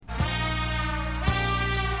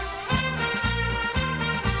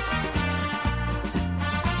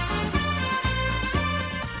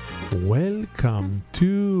Welcome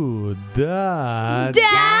to the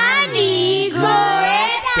Danny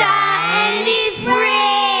Guetta and his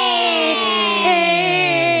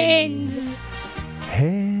friends.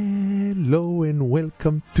 Hello and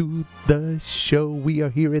welcome to the show. We are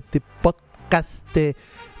here at the podcast.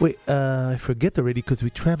 I forget already because we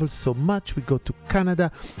travel so much. We go to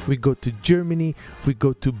Canada, we go to Germany, we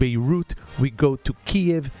go to Beirut, we go to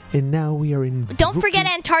Kiev, and now we are in Don't forget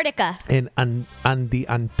Antarctica. and the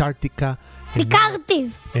Antarctica. The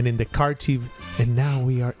Kharkiv. And in the Kharkiv, and now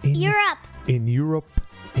we are in Europe,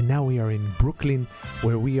 and now we are in Brooklyn,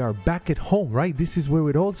 where we are back at home, right? This is where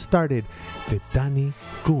it all started, the Danny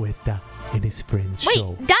Guetta and his friends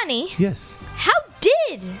show. Wait, Danny, Yes. how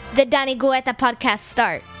did the Danny Guetta podcast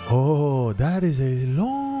start? Oh, that is a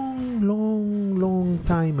long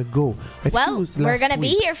time ago. I think it Well, was we're last going to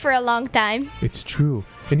be week. here for a long time. It's true.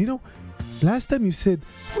 And you know, last time you said,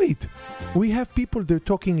 wait, we have people, they're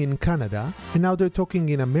talking in Canada, and now they're talking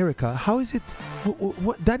in America. How is it?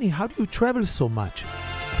 What, Danny, how do you travel so much?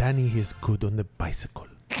 Danny is good on the bicycle.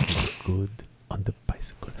 He's good on the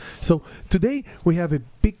bicycle. So today we have a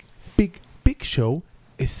big show.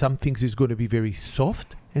 Some things is going to be very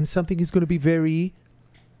soft, and something is going to be very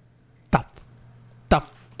tough.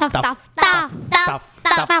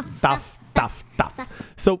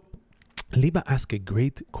 So, Liba asked a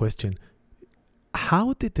great question.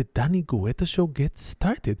 How did the Danny Guetta show get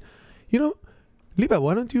started? You know, Liba,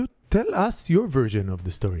 why don't you tell us your version of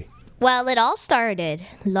the story? Well, it all started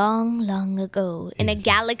long ago in a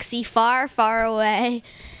galaxy far away.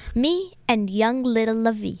 Me and young little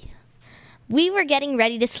Lavi. We were getting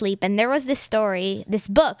ready to sleep, and there was this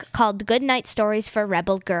book called Good Night Stories for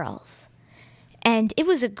Rebel Girls. And it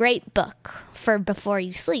was a great book for before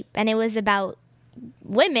you sleep. And it was about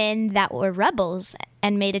women that were rebels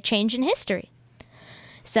and made a change in history.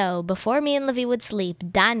 So before me and Lavi would sleep,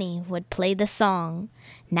 Danny would play the song,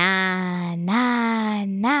 na, na,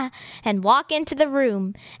 na, and walk into the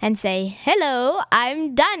room and say, "Hello,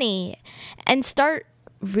 I'm Danny," and start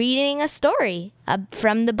reading a story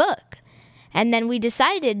from the book. And then we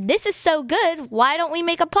decided, this is so good, why don't we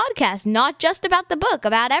make a podcast? Not just about the book,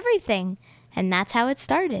 about everything. And that's how it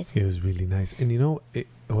started. It was really nice. And you know,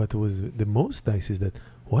 what was the most nice is that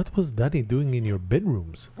what was Danny doing in your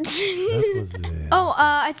bedrooms? That was...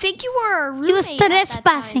 I think you were our roommate. He was at that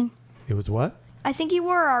trespassing. time. It was what? I think you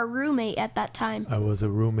were our roommate at that time. I was a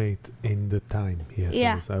roommate in the time. Yes.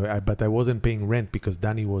 Yeah. But I wasn't paying rent because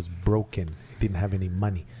Danny was broken. He didn't have any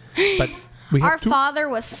money. But we have Our father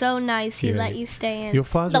was so nice. He Yeah. let you stay in. Your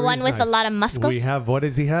father The one is with a nice. lot of muscles? We have, what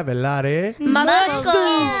does he have? A lot, eh? Muscles.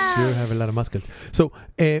 You have a lot of muscles. So,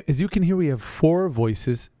 as you can hear, we have 4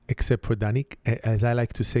 voices, except for Danny. As I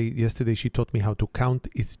like to say, yesterday she taught me how to count.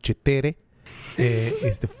 It's cetere.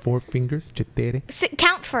 It's the 4 fingers. Cetere.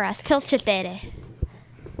 Count for us, till chetere.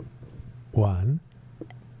 1,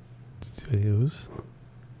 2,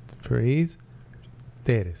 3,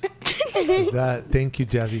 teres. So thank you,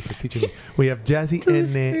 Jazzy, for teaching me. We have Jazzy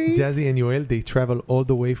and Yoel. They travel all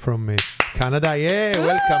the way from Canada. Yeah,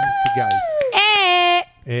 welcome, you guys.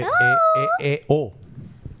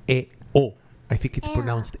 O. I think it's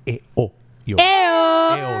pronounced E-O.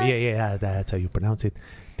 Yeah, that's how you pronounce it.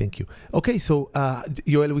 Thank you. Okay, so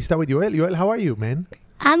Yoel, we start with Yoel. Yoel, how are you, man?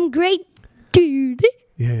 I'm great, dude.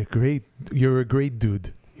 Yeah, great. You're a great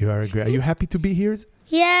dude. Are you happy to be here?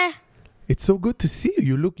 Yeah. It's so good to see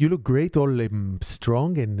you. You look great, all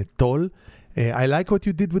strong and tall. I like what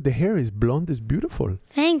you did with the hair. It's blonde. It's beautiful.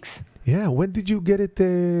 Thanks. Yeah. When did you get it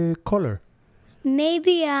color?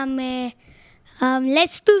 Maybe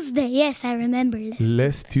last Tuesday. Yes, I remember.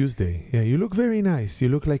 Last Tuesday. Yeah, you look very nice. You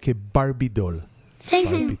look like a Barbie doll.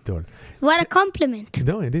 Thank you. Barbie doll. What a compliment.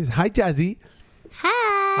 No, it is. Hi, Jazzy.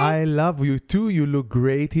 Hi. I love you too. You look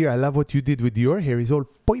great here. I love what you did with your hair. It's all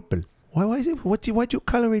purple. Why is it? Why'd you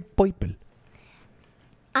color it purple?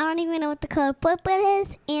 I don't even know what the color purple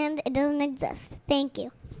is, and it doesn't exist. Thank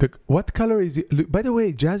you. What color is it? Look, by the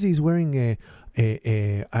way, Jazzy is wearing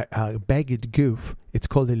a baggage goof. It's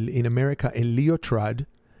called in America a leotard.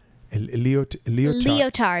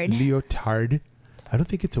 Leotard. Leotard. I don't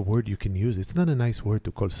think it's a word you can use. It's not a nice word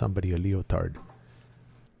to call somebody a leotard.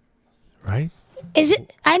 Right? Is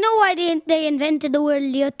it? I know why they invented the word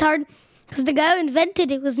leotard. Because the guy who invented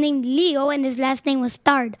it was named Leo, and his last name was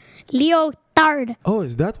Tard. Leotard. Oh,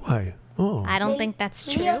 is that why? Oh, I don't think that's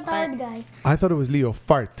true, Leotard but guy. I thought it was Leo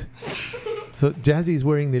Fart. So Jazzy is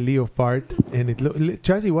wearing the Leo Fart, and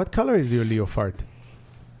Jazzy, what color is your Leo Fart?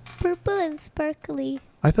 Purple and sparkly.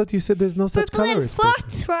 I thought you said there's no such Purple color and as purple.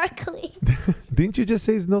 sparkly. Didn't you just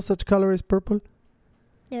say there's no such color as purple?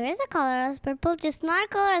 There is a color as purple, just not a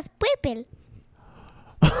color as purple.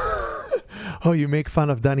 Oh, you make fun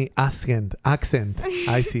of Danny accent.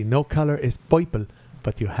 I see. No color is purple,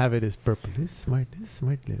 but you have it as purple. This is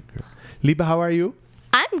smart little girl. Liba, how are you?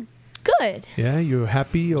 I'm good. Yeah, you're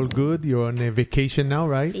happy, all good. You're on a vacation now,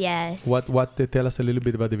 right? Yes. What? Tell us a little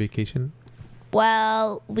bit about the vacation.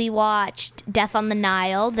 Well, we watched Death on the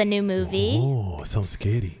Nile, the new movie. Oh, sounds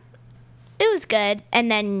scary. It was good. And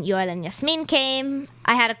then Yoel and Yasmin came.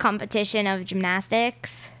 I had a competition of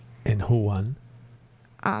gymnastics. And who won?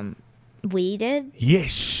 We did.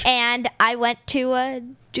 Yes. And I went to a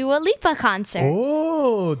Dua Lipa concert.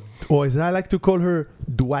 Oh, as I like to call her,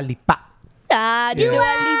 Dua Lipa. Dua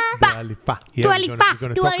Lipa. Dua Lipa. Yeah, Dua we're Lipa.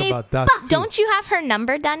 gonna Dua talk Lipa. about that too. Don't you have her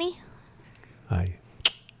number, Danny? I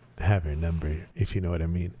have her number, if you know what I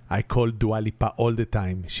mean. I call Dua Lipa all the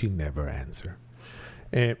time. She never answers.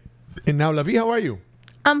 And now, Lavi, how are you?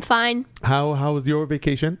 I'm fine. How was your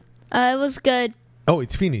vacation? It was good. Oh,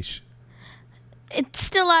 it's finished. It's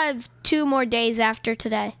still have 2 more days after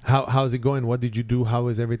today. How's it going? What did you do? How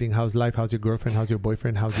is everything? How's life? How's your girlfriend? How's your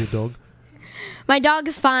boyfriend? How's your dog? My dog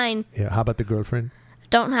is fine. Yeah. How about the girlfriend?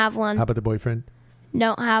 Don't have one. How about the boyfriend?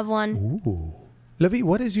 Don't have one. Ooh. Lavi,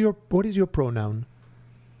 what is your pronoun?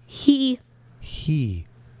 He. He.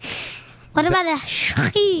 What about a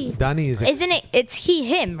she? Danny is Isn't it? It's he,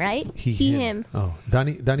 him, right? he, He, him. him. Oh,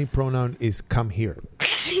 Danny pronoun is come here.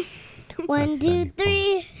 1, That's 2, Danny.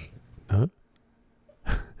 3. Huh?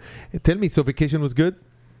 Tell me, so vacation was good?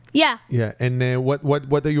 Yeah. Yeah, and what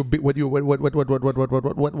are your big what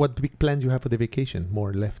big plans you have for the vacation?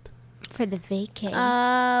 More left. For the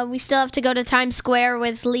vacay. We still have to go to Times Square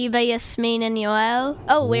with Liba, Yasmin, and Yoel.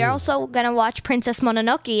 Oh, we're also gonna watch Princess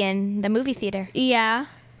Mononoke in the movie theater. Yeah.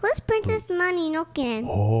 Who's Princess Mononoke?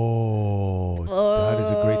 Oh, that is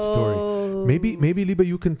a great story. Maybe Liba,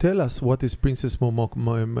 you can tell us what is Princess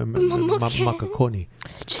Makakoni.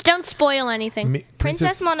 Just don't spoil anything.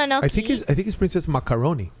 Princess Mononoke. I think it's Princess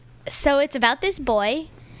Macaroni. So it's about this boy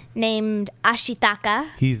named Ashitaka.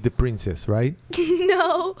 He's the princess, right?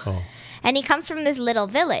 No. Oh. And he comes from this little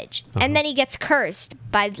village. And then he gets cursed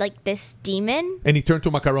by like this demon. And he turned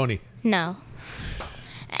to macaroni. No.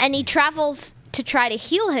 And he travels to try to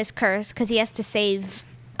heal his curse because he has to save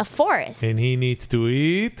a forest. And he needs to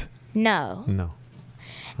eat? No. No.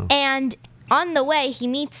 And on the way, he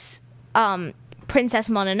meets Princess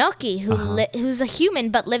Mononoke, who's a human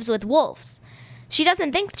but lives with wolves. She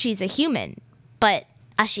doesn't think she's a human, but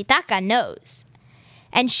Ashitaka knows.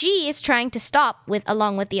 And she is trying to stop,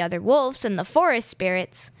 along with the other wolves and the forest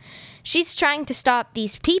spirits, she's trying to stop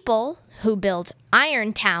these people who build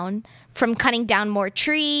Iron Town from cutting down more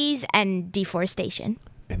trees and deforestation.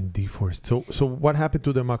 And deforest. So what happened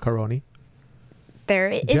to the macaroni? There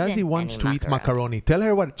isn't Jazzy wants any to eat macaroni. Tell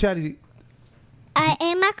her what, Jazzy. I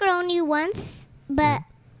ate macaroni once, but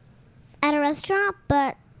at a restaurant,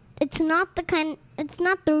 but it's not the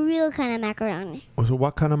real kind of macaroni. So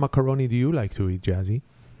what kind of macaroni do you like to eat, Jazzy?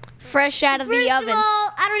 Fresh out of the First oven. of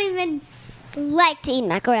all, I don't even like to eat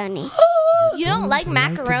macaroni. You don't like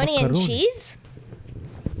macaroni and macaroni? cheese?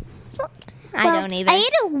 I Well, don't either. I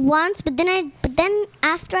ate it once, but then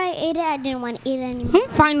after I ate it, I didn't want to eat it anymore. I'm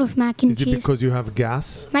fine with mac and Is it cheese. because you have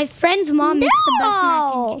gas? My friend's mom makes the best mac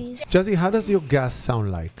No. and cheese. Jazzy, how does your gas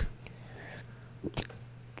sound like?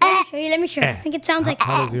 Let me show you. I think it sounds like.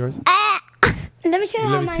 How does yours? Let me show you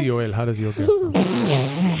how Let me see, mine. Yoel. How does your gas sound?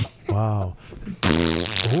 Wow.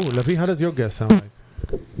 Oh, Lavi, how does your gas sound like?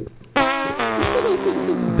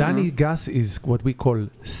 Danny gas is what we call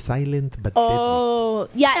silent but Oh,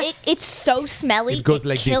 yeah, it's so smelly. It goes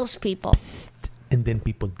like this. kills people. deadly. And then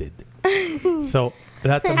people did. So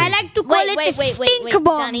that's amazing. I like to call it the stink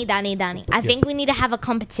bomb. Danny. I think we need to have a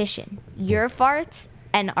competition. Your farts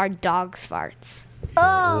and our dog's farts.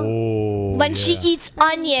 Oh, When she yeah. eats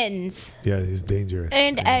onions. Yeah, it's dangerous.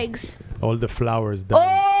 And Yeah. eggs. All the flowers die.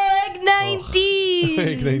 Oh, egg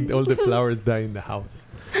 19! All the flowers die in the house.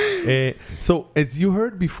 So, as you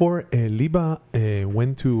heard before, Liba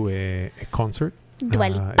went to a concert. Dua I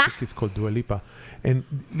Lipa. think it's called Dua Lipa. And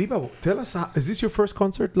Liba, tell us, is this your first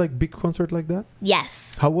concert, like big concert like that?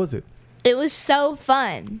 Yes. How was it? It was so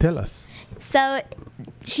fun. Tell us. So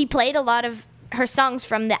she played a lot of her songs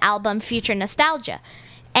from the album Future Nostalgia.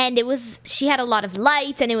 And she had a lot of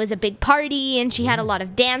lights, and it was a big party, and she had a lot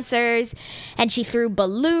of dancers, and she threw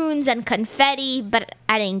balloons and confetti, but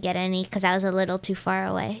I didn't get any because I was a little too far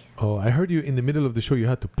away. Oh, I heard you in the middle of the show, you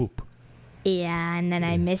had to poop. Yeah, and then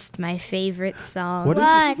I missed my favorite song.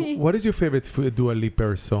 What is your favorite Dua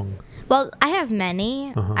Lipa song? Well, I have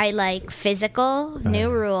many. Uh-huh. I like Physical, New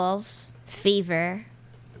Rules, Fever.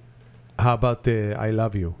 How about the I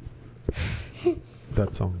Love You?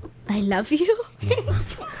 That song. I love you.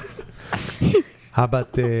 How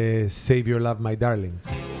about Save Your Love, My Darling?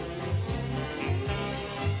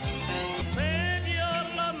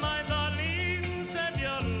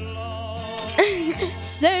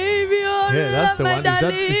 Save your Yeah, that's the one.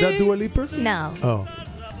 Is that Dua Lipa? No. Oh.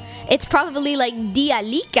 It's probably like Dia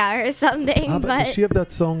Lika or something. But but does she have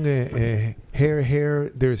that song,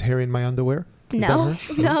 Hair, There's Hair in My Underwear? Is no. that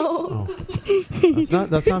her? No. Oh.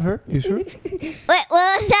 That's not her? You sure? Wait, what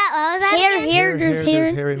was that? Here,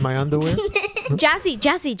 There's hair in my underwear?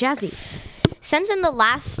 Jazzy. Since in the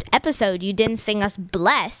last episode you didn't sing us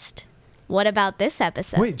Blessed, what about this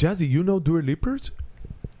episode? Wait, Jazzy, you know Dua Lipa's?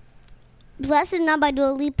 Blessed is not by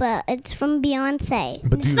Dua Lipa. It's from Beyonce.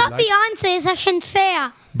 But do It's you not like, Beyonce, it's a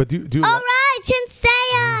Shinsea. But do you All like, right,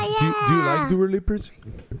 Shinsea. Yeah. do you like Dua Lipa's?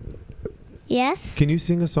 Yes. Can you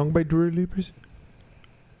sing a song by Dua Lipa's?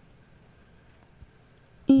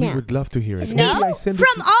 We No. would love to hear it. No? Maybe I send it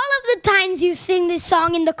From all of the times you sing this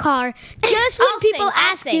song in the car, just when I'll people sing,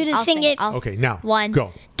 I'll ask sing, you to I'll sing it. I'll Okay, now One.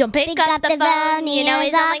 go. Don't pick up the phone. You know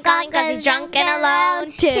he's only calling because he's drunk and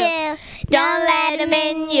alone. Two. Don't let him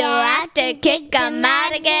in. You'll have to kick him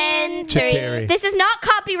out again. Chiteri. Three. This is not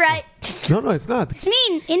copyright. No, it's not. It's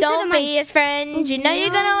mean. Into Don't the mic. be his friend. You know you're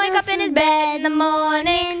gonna wake up in his bed in the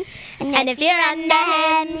morning. And if you're under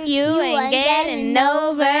him, you ain't getting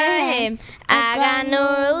over him. I got no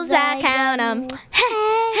rules, I count them.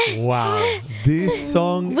 Wow. This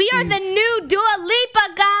song We are is- the new Dua Lipa,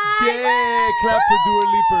 guys. Yeah, clap for Dua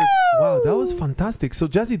Lipa's. Wow, that was fantastic. So,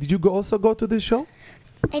 Jazzy, did you also go to this show?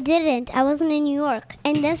 I didn't. I wasn't in New York.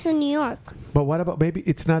 And this is New York. But what about, maybe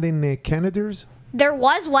it's not in Canada's? There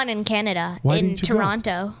was one in Canada, Why in didn't you go?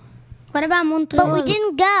 Toronto. What about Montreal? But we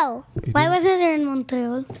didn't go. Why wasn't there in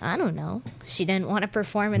Montreal? I don't know. She didn't want to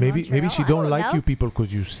perform in Maybe Montreal. she I don't like know. you people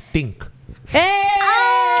because you stink. Hey!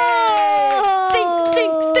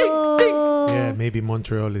 Stink. Yeah, maybe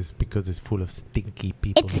Montreal is because it's full of stinky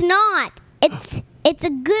people. It's not. It's a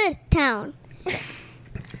good town.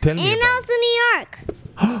 Tell me And about also New York. it.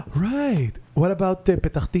 Right. What about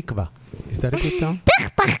Petah Tikva? Is that a good town?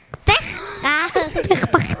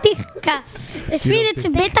 Tikva. It's You mean don't it's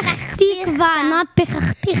Petah Tikva, not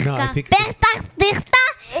Petah No, I Tikva. think Petah Tikva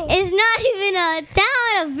is not even a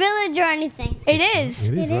town, a village, or anything. It is.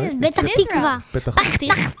 it is, It is right? Petah Tikva. Petah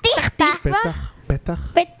Tikva. Petah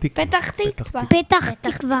Tikva. Petah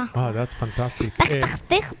Tikva. Oh, that's fantastic.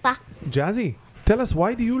 Tikva. Jazzy, tell us,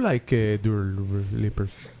 why do you like Dua Lipa?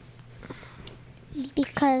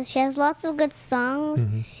 Because she has lots of good songs,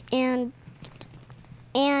 and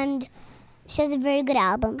she has a very good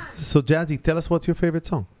album. So, Jazzy, tell us, what's your favorite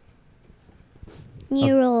song?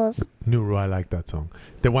 New Rules. Nuru, I like that song.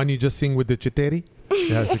 The one you just sing with the Chiteri?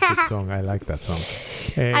 That's a good song. I like that song.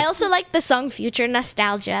 I also like the song Future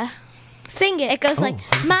Nostalgia. Sing it. It goes like,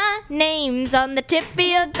 Oh. my name's on the tip of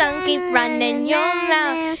your tongue, keep running your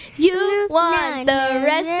mouth. You want the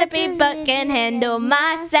recipe, but can handle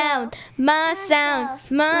my sound. My sound.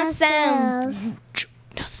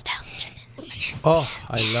 Nostalgia. Oh,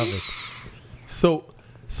 I love it. So,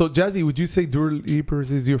 Jazzy, would you say Dua Lipa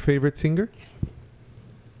is your favorite singer?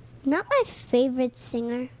 Not my favorite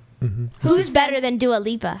singer. Who's better than Dua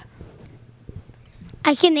Lipa?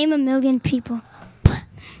 I can name a million people.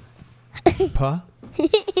 Pa?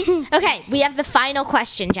 Okay, we have the final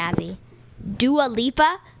question, Jazzy. Dua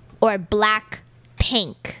Lipa or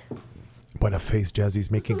Blackpink? What a face Jazzy's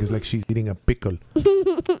making is like she's eating a pickle.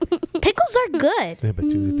 Pickles are good. Yeah, but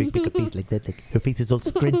you take a piece like that. Like her face is all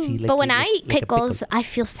scrunchy. Like But when I eat like a pickles, I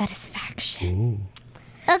feel satisfaction.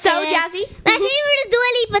 Okay, So, then. Jazzy? My favorite is Dua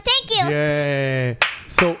Lipa. Thank you. Yeah.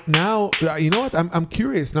 So now, you know what? I'm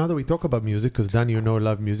curious now that we talk about music, because Dan,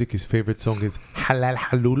 love music. His favorite song is Halal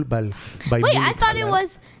Halul by Wait, I Muluk thought it Halal.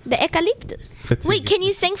 was the Eucalyptus. Let's Wait, sing it. can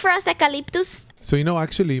you sing for us Eucalyptus? So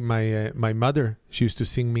actually, my mother, she used to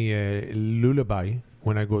sing me a lullaby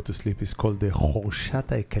when I go to sleep. It's called the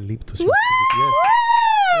Choshata Eucalyptus. She would sing it,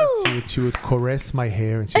 yes. She would caress my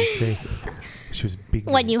hair, and she would say, she was big.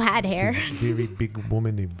 When you had hair. She's a very big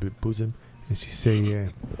woman in bosom, and she say,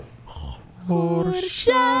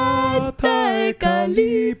 Horchata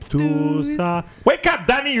Eucalyptus. Wake up,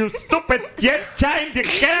 Danny, you stupid yet child.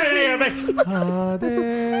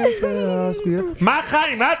 מה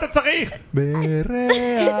חיים? מה אתה צריך?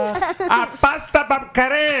 הפסטה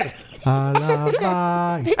במקרר.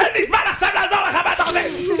 Lullaby. אין לי זמן עכשיו לעזור לך, מה אתה רוצה?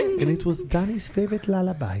 And it was Danny's favorite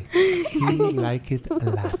lullaby. He liked it a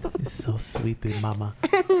lot. It's so sweet, mama.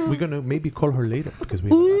 We're gonna maybe call her later because we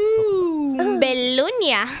have a lot to talk about.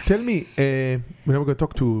 Belunia. Tell me, we're gonna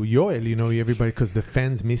talk to Yoel, everybody, because the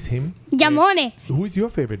fans miss him. Jamone. Who is your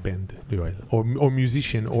favorite band, Yoel? Or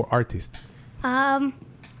musician or artist?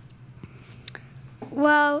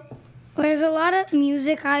 Well, There's a lot of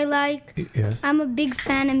music I like. Yes. I'm a big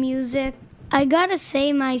fan of music. I gotta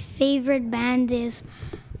say my favorite band is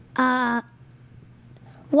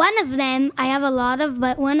one of them. I have a lot of,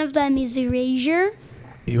 but one of them is Erasure.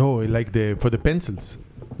 Oh, like for the pencils.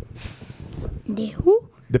 The who?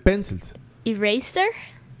 The pencils. Eraser?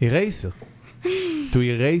 Eraser. To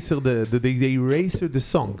eraser they eraser the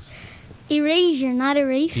songs. Erasure, not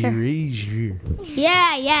Eraser. Erasure.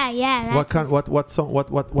 Yeah. What kind? What song?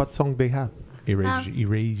 What song they have? Erasure.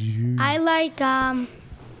 Erasure. I like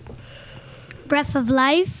Breath of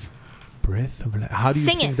Life. Breath of Life. How do you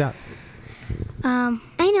Sing sing it. that?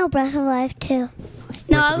 I know Breath of Life too.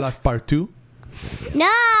 Breath of Life Part 2. No!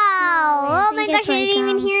 Oh my think gosh, it's you didn't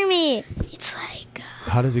like, even hear me. It's like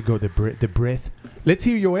How does it go? The breath. Let's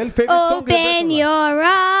hear your favorite song. open your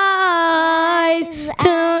eyes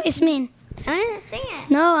to. It's me. I didn't sing it.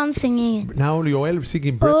 No, I'm singing it. Now Yoel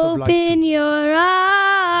singing Breath of Life. Open your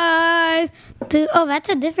eyes to. Oh, that's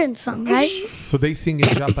a different song, right? So they sing in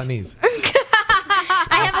Japanese.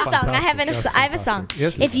 I have a song. I have fantastic. I have a song. That's fantastic.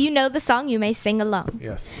 Yes, If Lisa. you know the song, you may sing along.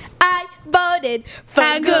 Yes. I voted for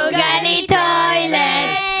Googly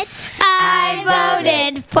Toilet. I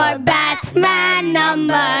voted for Batman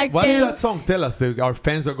number What's 2. that song? Tell us. Our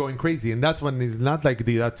fans are going crazy, and that one is not like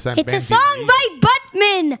that same It's a band song did. by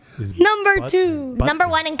Buttman. Is Number Buttman. 2. Buttman. Number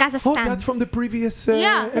 1 in Oh, Kazakhstan. that's from the previous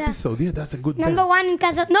episode. Yeah, that's a good Number band. 1 in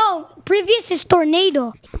Kazakhstan. No, previous is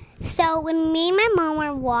Tornado. So when me and my mom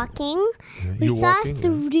were walking, we You're saw walking,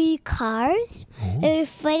 yeah. 3 cars. They were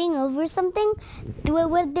fighting over something.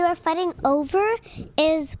 What they were fighting over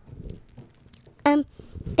is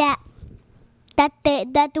that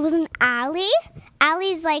there was an alley.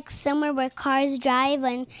 Alley is like somewhere where cars drive,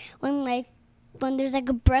 and when there's like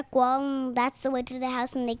a brick wall, and that's the way to the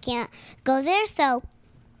house, and they can't go there. So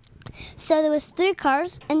there was 3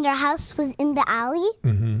 cars, and their house was in the alley.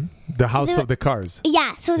 Mm-hmm. The house there- of the cars.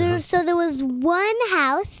 Yeah, so there was one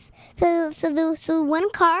house. So one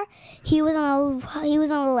car, he was on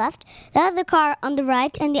the left, the other car on the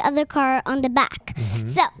right, and the other car on the back.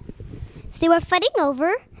 So they were fighting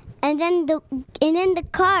over, and then the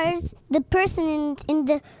cars, the person in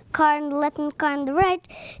the car on the left and the car on the right,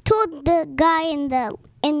 told the guy in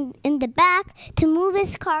the back to move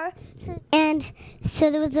his car.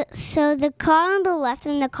 So the car on the left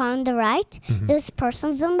and the car on the right, there's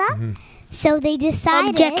persons on that. So they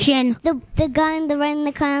decided Objection. the guy on the right and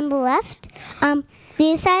the guy on the left.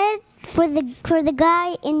 They decided for the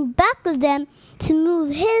guy in back of them to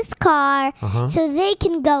move his car so they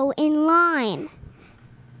can go in line.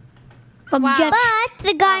 Objection. But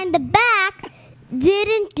the guy in the back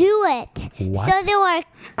didn't do it. What?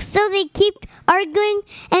 So they keep arguing,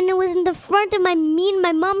 and it was in the front of me and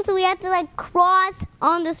my mom, so we had to like cross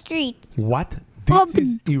on the street. What? This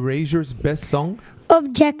is Erasure's best song?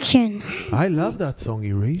 Objection. I love that song,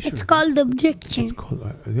 Erasure. It's called Objection. It's called,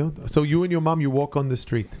 so you and your mom, you walk on the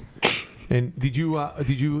street. And did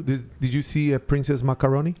you see Princess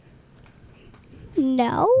Macaroni?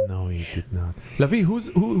 No. No, you did not. Lavi,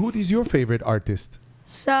 who is your favorite artist?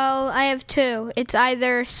 So I have 2. It's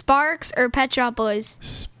either Sparks or Pet Shop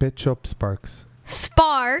Boys. Pet Shop Sparks.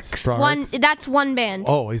 Sparks. Sparks. That's one band.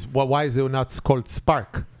 Oh, why is it not called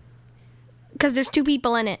Spark? Because there's 2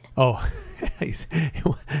 people in it. Oh,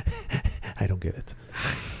 I don't get it.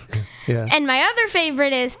 Yeah. And my other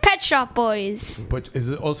favorite is Pet Shop Boys. But is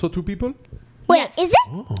it also 2 people? Wait, Yes. is it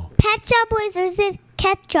Oh. Pet Shop Boys or is it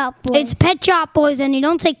Ketchup Boys? It's Pet Shop Boys, and you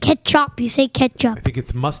don't say ketchup, you say ketchup. I think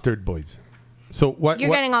it's Mustard Boys. So what? You're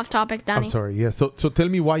getting off topic, Danny. I'm sorry. Yeah. So tell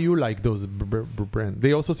me why you like those brands.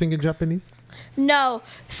 They also sing in Japanese. No,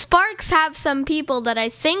 Sparks have some people that I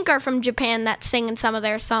think are from Japan that sing in some of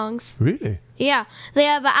their songs. Really? Yeah, they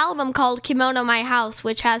have an album called Kimono My House,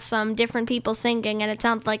 which has some different people singing, and it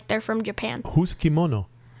sounds like they're from Japan. Who's Kimono?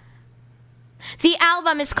 The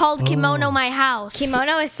album is called Kimono My House.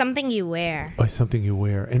 Kimono is something you wear. Oh, it's something you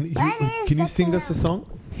wear. And can you sing us a song?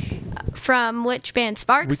 From which band?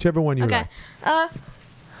 Sparks? Whichever one you Okay. like.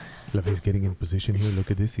 Lavi's getting in position here.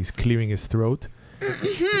 Look at this. He's clearing his throat.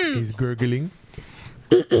 He's gurgling.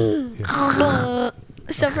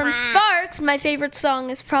 So from Sparks, my favorite song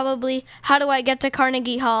is probably How Do I Get to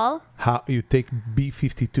Carnegie Hall? How you take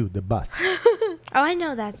B-52, the bus. Oh, I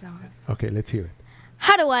know that song. Okay, let's hear it.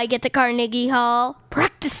 How do I get to Carnegie Hall?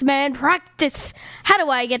 Practice, man, practice. How do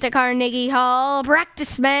I get to Carnegie Hall?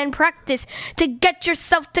 Practice, man, practice. To get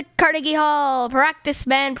yourself to Carnegie Hall. Practice,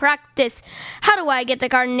 man, practice. How do I get to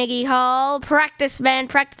Carnegie Hall? Practice, man,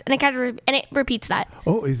 practice. And it repeats that.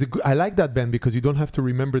 Oh, is it good? I like that, Ben, because you don't have to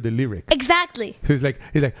remember the lyrics. Exactly. So it's like,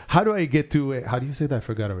 how do I get to? How do you say that? I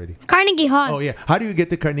forgot already. Carnegie Hall. Oh yeah, how do you get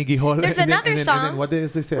to Carnegie Hall? There's And then- another and then- song. And then what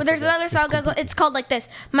does they say? Well, there's another song. It's called like this.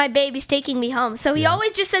 My baby's taking me home. So he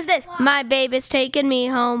always just says this. My baby's taking me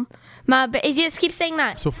home. He just keeps saying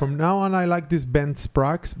that. So from now on, I like this Ben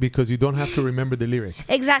Sparks because you don't have to remember the lyrics.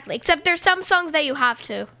 Exactly. Except there's some songs that you have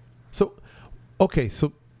to. So, okay,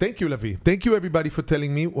 so thank you, Lavi. Thank you, everybody, for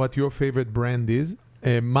telling me what your favorite brand is.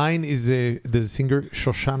 Mine is the singer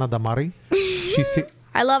Shoshana Damari.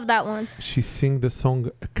 I love that one. She sing the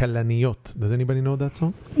song Kalaniot. Does anybody know that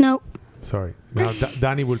song? No. Sorry. Now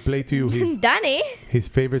Danny will play to you Danny. his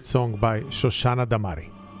favorite song by Shoshana Damari.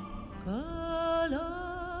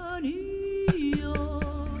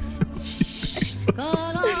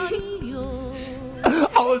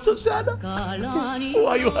 Oh, Shoshana.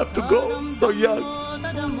 Why you have to go so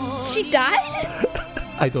young? She died?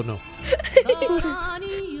 I don't know.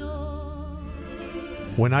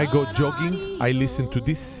 When I go jogging, I listen to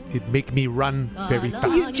this. It make me run very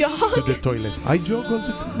fast You jog? to the toilet. I jog all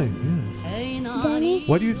the time, yes. Danny?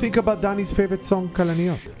 What do you think about Danny's favorite song,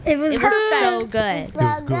 Kalaniot? It was It was perfect. so good. It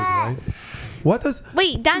was good, right? What does...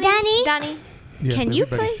 Wait, Danny. Yes, Can you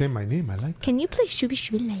everybody play- say my name. I like Can you play Shubi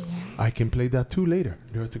Shubi Laya? I can play that too later.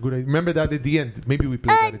 That's a good idea. Remember that at the end. Maybe we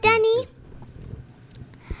play that at Danny?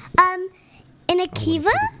 the end. In Akiva,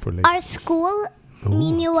 put it for later. our school,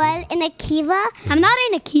 Minuel, in Akiva. I'm not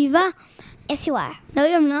in Akiva. Yes, you are. No,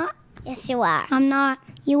 I'm not. Yes, you are. I'm not.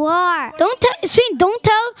 You are. Don't tell. Don't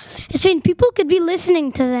tell. Sween, people could be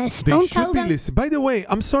listening to this. They Don't should tell be them. listening. By the way,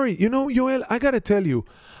 I'm sorry. You know, Yoel, I gotta tell you,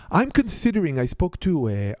 I'm considering. I spoke to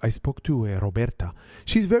Roberta.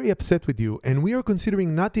 She's very upset with you, and we are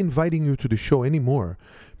considering not inviting you to the show anymore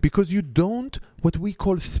because you don't what we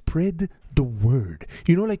call spread the word.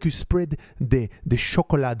 You know, like you spread the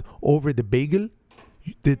chocolate over the bagel.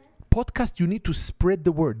 The podcast, you need to spread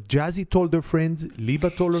the word. Jazzy told her friends. Liba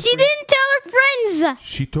told her She friends. didn't tell her friends.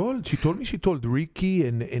 She told me she told Ricky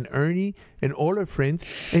and Ernie and all her friends.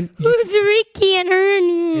 And Who's Ricky and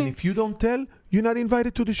Ernie? and if you don't tell, you're not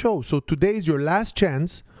invited to the show. So today is your last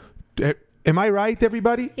chance. Am I right,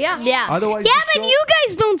 everybody? Yeah. Otherwise, Yeah, the but show- you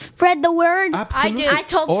guys don't spread the word. Absolutely. I do. I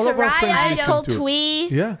told All of our friends Soraya. I listen told to it. Twee.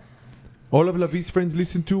 Yeah. All of Lavi's friends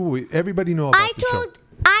listen to. Everybody know about the show.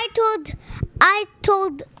 I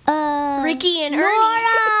told Ricky and Ernie.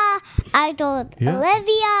 Nora. I told Yeah.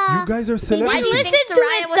 Olivia. You guys are Why celebrities. do you think Listen to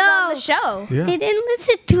Soraya it, was on though. the show? Yeah. They didn't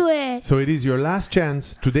listen to it. So it is your last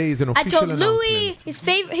chance. Today is an I official told Louis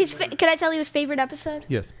announcement. can I tell you his favorite episode?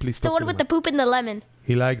 Yes, please. The talk one to with the the poop and the lemon.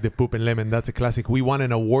 He liked the poop and lemon. That's a classic. We won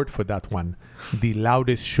an award for that one. The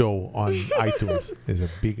loudest show on iTunes is a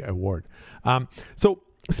big award. So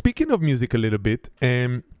speaking of music a little bit,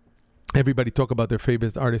 everybody talk about their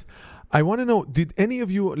favorite artists. I want to know, did any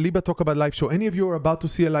of you, Liba, talk about live show? Any of you are about to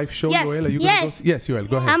see a live show? Yes. Yoel, are you Yes. Gonna go? Yes, Yoel,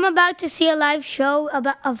 go ahead. I'm about to see a live show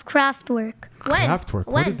of Kraftwerk When? Kraftwerk.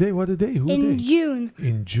 When? What a day, what a day. Who in are they? June.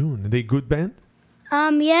 In June. Are they good band?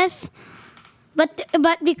 Yes, but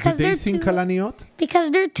because Did they they're sing too, Kalaniot?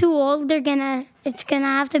 because they're too old, it's gonna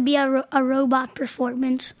have to be a robot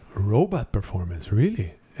performance. Robot performance,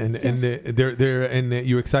 really? And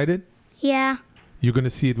you excited? Yeah. You gonna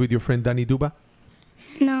see it with your friend Danny Duba?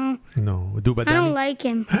 No, No, Duba I Danny. don't like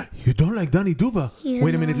him. You don't like Danny Duba? He's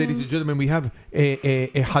Wait a minute, annoying. ladies and gentlemen. We have a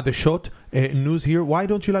Hadashot news here. Why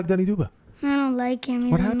don't you like Danny Duba? I don't like him.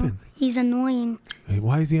 What happened? He's annoying.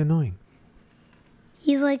 Why is he annoying?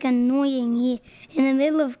 He's like annoying. He in the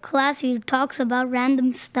middle of class he talks about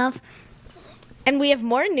random stuff. And we have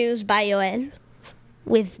more news by Yoel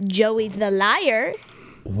with Joey the Liar.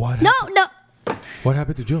 What? No, happened? no. What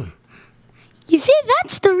happened to Joey? You see,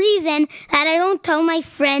 that's the reason that I don't tell my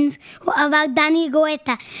friends about Danny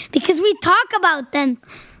Goeta because we talk about them.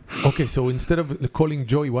 Okay, so instead of calling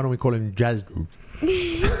Joey, why don't we call him Jazz?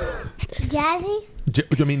 Jazzy.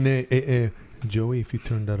 Joey, if you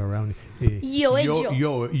turn that around.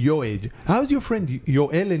 Yoejo. How's your friend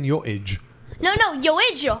Yoel and Yoej? No,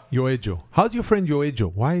 Yoejo. Yoejo. How's your friend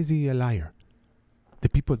Yoejo? Why is he a liar? The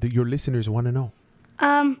people, your listeners want to know.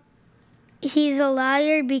 He's a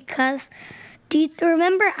liar because do you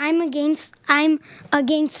remember I'm against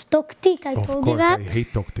Toktik. I Of told you course, that. I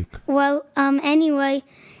hate Toktik. Well, anyway,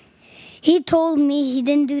 he told me he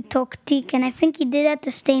didn't do Toktik, and I think he did that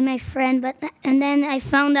to stay my friend. And then I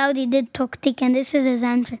found out he did Toktik, and this is his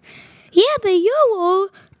answer. Yeah, but yo,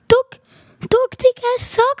 Toxic has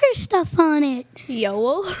soccer stuff on it.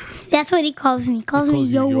 Yoel. That's what he calls me. He calls me calls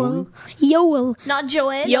you Yoel. Yoel. Not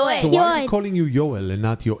Joel. So Yoel. why is he Yoel. calling you Yoel and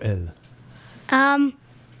not Yoel?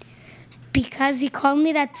 Because he called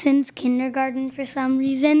me that since kindergarten for some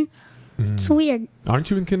reason. It's weird. Aren't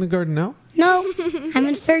you in kindergarten now? No, I'm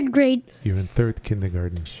in 3rd grade. You're in 3rd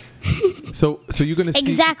kindergarten. so you're gonna see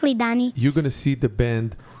Exactly, Danny. you're gonna see the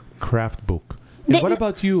band Craft Book. And They- what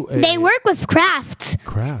about you? They work with crafts.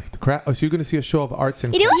 Craft. Oh, so you're gonna see a show of arts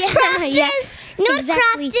and You know what craft Yeah, is? You know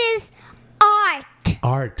exactly. what craft is? Art.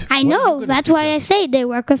 art. I What are you know. gonna That's see, why I Jazzy? say they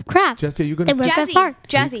work with crafts. Jazzy, are you gonna They work see- with art.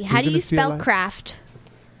 Jazzy, You're how do gonna you see a spell live- craft?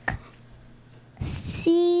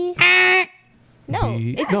 See? No.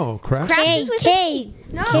 No, Craft. Craft K, is with a K. C.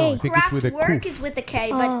 No, I think it's craft with a work Q. is with a K,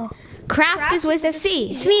 Oh. but Craft is with a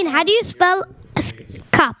C. Sween, how do you spell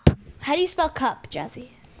cup? How do you spell cup, Jazzy?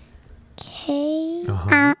 K.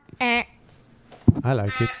 Uh-huh. Eh. I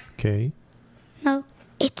like it. Okay. No,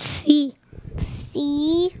 it's C.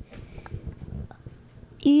 C.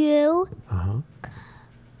 U. Uh-huh.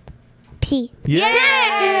 P. Yeah!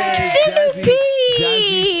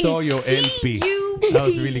 Jazzy saw your LP. That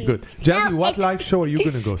was really good. Jazzy, what live show are you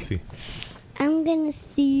gonna go see? I'm gonna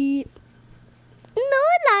see. No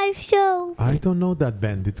live show. I don't know that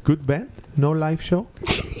band. It's good band? No live show?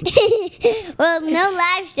 Well, no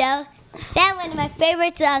live show. That's one of my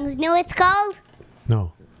favorite songs. Know what it's called?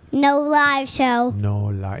 No. No live show. No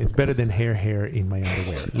live. It's better than hair in my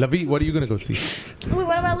underwear. Lavi, what are you gonna go see? wait,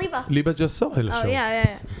 what about Liba? Liba just saw a Oh show.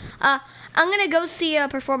 yeah. I'm gonna go see a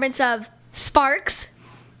performance of Sparks.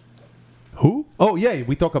 Who? Oh yeah,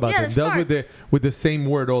 we talk about Yeah, them. the Those Spark. with the same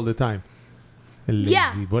word all the time. Lazy.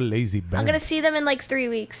 Yeah. What lazy band. I'm gonna see them in like 3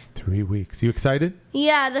 weeks. 3 weeks. You excited?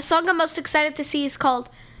 Yeah, the song I'm most excited to see is called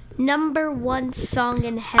 "Number One Song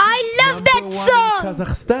in Heaven." I love that Number one song. in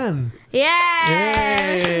Kazakhstan. Yeah.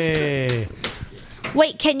 Hey.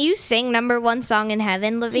 Wait, can you sing number one song in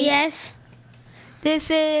heaven, Livy? Yes.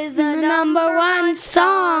 This is the Number one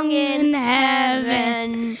song in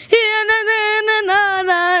heaven. The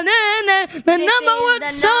This number is one the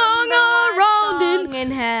song number around one it. song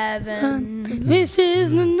in heaven. This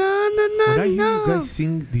is the When I hear you guys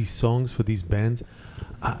sing these songs for these bands,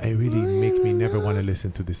 it really make me never want to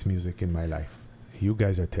listen to this music in my life. You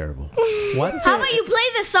guys are terrible. What's How the, about you play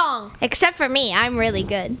the song? Except for me, I'm really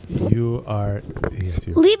good. You are yes,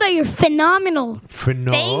 you Liba, you're phenomenal.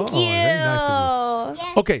 phenomenal. Thank you. Very nice of you.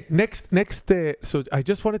 Okay, next. So I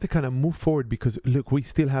just wanted to kind of move forward because look, we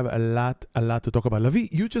still have a lot to talk about. Lavi,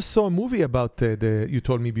 you just saw a movie about you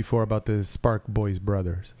told me before about the Spark Boys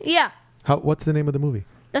brothers. Yeah, What's the name of the movie?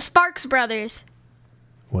 the Sparks Brothers.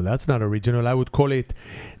 Well, that's not original. I would call it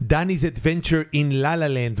Danny's Adventure in La La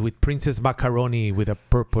Land with Princess Macaroni with a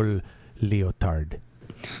purple leotard.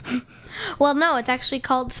 Well, no, it's actually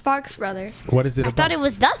called Sparks Brothers. What is it I about? thought it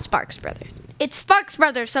was the Sparks Brothers. It's Sparks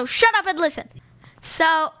Brothers, so shut up and listen.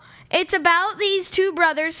 So, it's about these two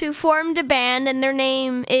brothers who formed a band and their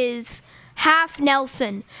name is Half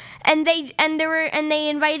Nelson. And they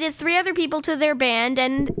invited 3 other people to their band,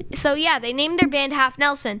 and so yeah, they named their band Half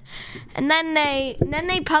Nelson. And then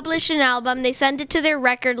they published an album, they sent it to their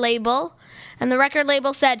record label, and the record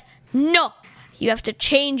label said, "No, you have to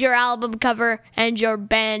change your album cover and your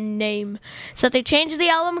band name." So they changed the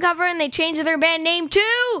album cover and they changed their band name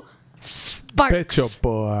to Sparks. Pet Shop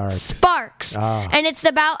Boys. Sparks. Ah. And it's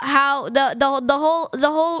about how the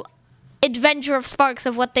whole adventure of Sparks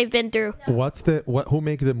of what they've been through. Who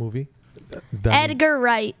make the movie? Danny. Edgar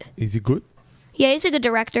Wright. Is he good? Yeah, he's a good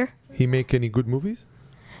director. He make any good movies?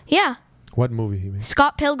 Yeah. What movie he made?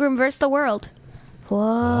 Scott Pilgrim vs. the World.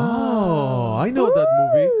 Oh, I know that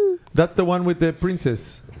movie. That's the one with the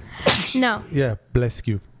princess. No. Yeah, bless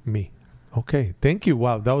you, me. Okay, thank you.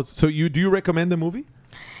 Wow, that was so. Do you recommend the movie?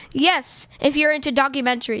 Yes, if you're into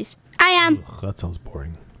documentaries. I am. Ugh, that sounds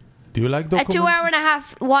boring. Do you like A documentaries? 2 hour and a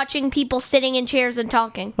half watching people sitting in chairs and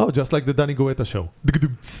talking. Oh, just like the Danny Goeta show.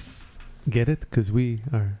 Get it? Because we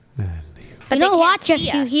are. But You they don't can't watch us,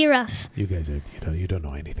 see you hear us. You guys are. You don't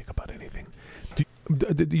know anything about anything.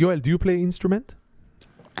 Yoel, do you play instrument?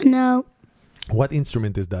 No, What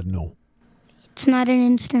instrument is that? No. it's not an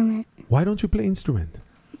instrument. Why don't you play instrument?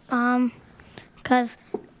 Because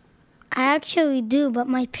I actually do, but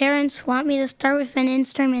my parents want me to start with an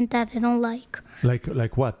instrument that I don't like.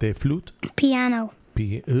 Like what? The flute? Piano.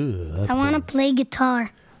 That's I want to boring. play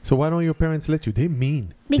guitar. So why don't your parents let you? They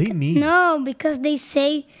mean. They mean. No, because they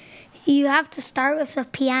say you have to start with the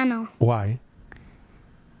piano. Why?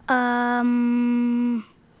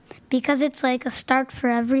 Because it's like a start for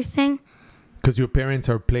everything. Because your parents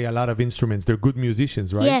play a lot of instruments. They're good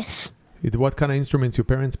musicians, right? Yes. What kind of instruments your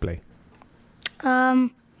parents play?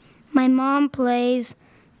 My mom plays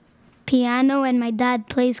piano and my dad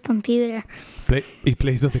plays computer. He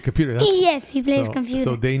plays on the computer. Yes, he plays computer.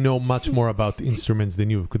 So they know much more about instruments than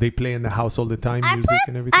you. Could they play in the house all the time, music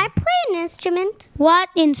and everything? I play an instrument. What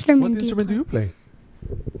instrument What do you instrument do you play?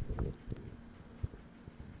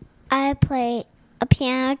 I play a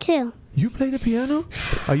piano too. You play the piano?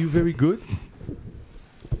 Are you very good?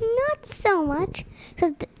 Not so much,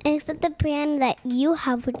 except the piano that you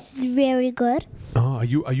have, which is very good. Oh, are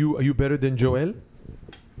you better than Joel?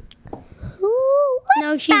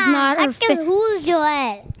 No, she's not. Who's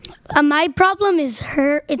Joel? My problem is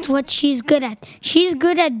her. It's what she's good at. She's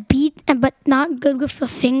good at beat, but not good with the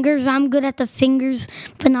fingers. I'm good at the fingers,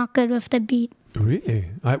 but not good with the beat. Really?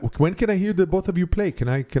 When can I hear the both of you play? Can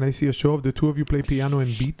I see a show of the two of you play piano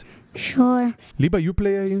and beat? Sure. Liba, you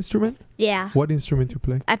play an instrument? Yeah. What instrument you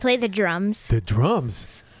play? I play the drums. The drums.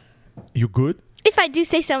 You good? If I do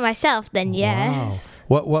say so myself, then yes.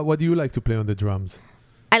 Wow. What do you like to play on the drums?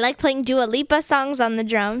 I like playing Dua Lipa songs on the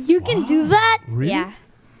drums. You can do that? Really? Yeah.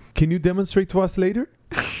 Can you demonstrate to us later?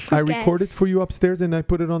 I record it for you upstairs and I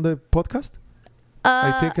put it on the podcast.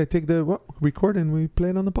 I take the record and we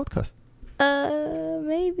play it on the podcast.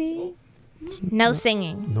 Maybe. No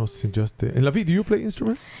singing. No, just. And Lavi, do you play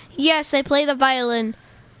instrument? Yes, I play the violin.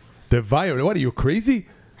 The violin. What are you crazy?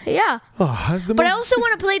 Yeah. Oh, how's the But I most- also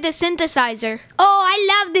want to play the synthesizer. Oh,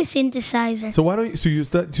 I love the synthesizer. So why don't you?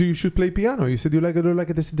 So you should play piano. You said you like the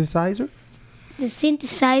synthesizer. The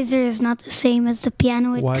synthesizer is not the same as the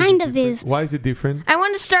piano. It Why kind it of different? is. Why is it different? I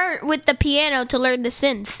want to start with the piano to learn the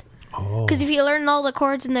synth. Oh. Because if you learn all the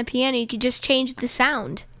chords in the piano, you could just change the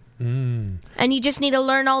sound. Mm. And you just need to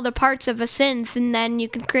learn all the parts of a synth, and then you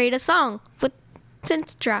can create a song with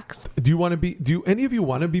synth tracks. Do any of you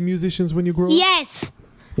want to be musicians when you grow up? Yes,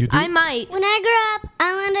 You do? I might. When I grow up,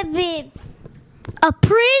 I want to be. a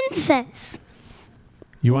princess.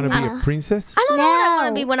 You want to be a princess? I don't know what I want No.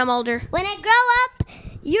 to be when I'm older. When I grow up,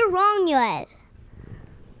 you're wrong, Yoel.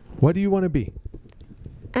 What do you want to be?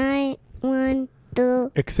 I want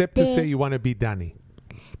to. Except to say you want to be Danny.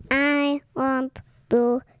 I want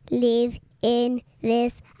to live in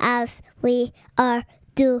this house. We are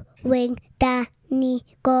doing Danny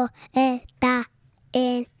Goeta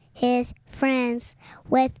in his friends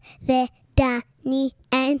with the Danny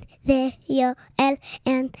and the Yoel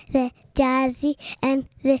and the Jazzy and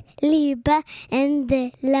the Liba and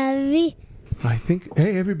the Lavi. I think.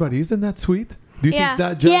 Hey, everybody, isn't that sweet? Do you Yeah. think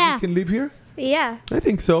that Jazzy Yeah. can live here? Yeah. I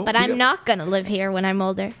think so. But I'm not going to live here when I'm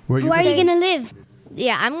older. Where Where are you going? gonna live?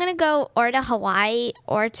 Yeah, I'm going to go or to Hawaii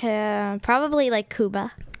or to probably like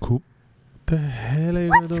Cuba. Cuba. The hell are you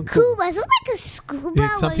What's gonna do? scuba? Is it like a scuba?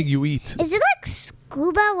 It's something you eat. Is it like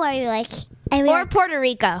scuba where you like? Or Puerto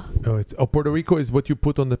Rico. Puerto Rico is what you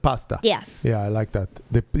put on the pasta. Yes. Yeah, I like that.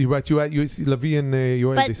 You see, Lavi and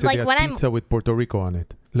Yoel, But, they said like, they had when I'm- pizza with Puerto Rico on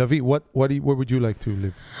it. Lavi, where would you like to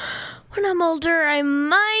live? When I'm older, I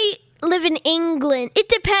might live in England. It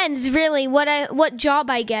depends, really, what job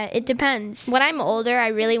I get. It depends. When I'm older, I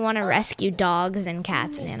really want to rescue dogs and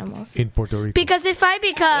cats and animals. In Puerto Rico. Because if I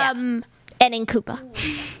become And in Cuba.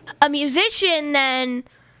 a musician, then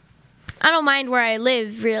I don't mind where I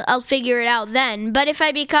live. I'll figure it out then. But if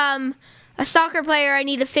I become a soccer player, I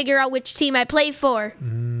need to figure out which team I play for.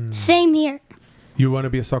 Same here. You want to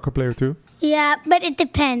be a soccer player too? Yeah, but it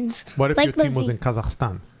depends. What if Like your team was Lavi. in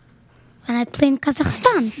Kazakhstan? And I play in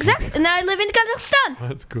Kazakhstan. Exactly. And then I live in Kazakhstan.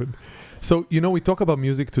 That's good. So, we talk about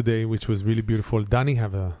music today, which was really beautiful. Danny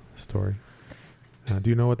have a story. Do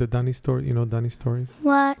you know what the Danny story? You know Danny's stories?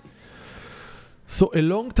 What? So a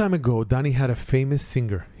long time ago, Danny had a famous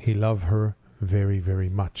singer. He loved her very, very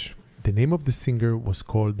much. The name of the singer was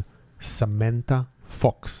called Samantha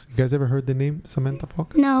Fox. You guys ever heard the name Samantha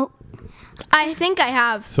Fox? No. I think I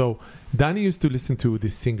have. So Danny used to listen to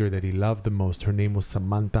this singer that he loved the most. Her name was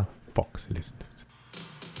Samantha Fox. He listened to it.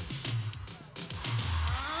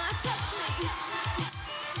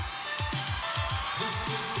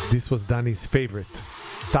 This was Danny's favorite.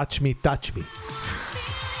 Touch Me, Touch Me.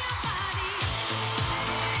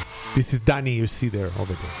 This is Danny you see there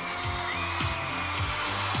over there.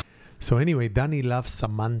 So anyway, Danny loved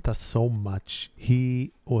Samantha so much.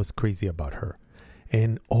 He was crazy about her.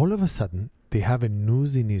 And all of a sudden, they have a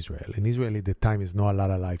news in Israel. In Israel at the time is not a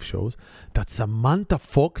lot of live shows. That Samantha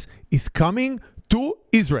Fox is coming to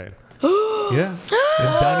Israel. Yeah.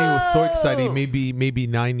 And Danny was so excited, maybe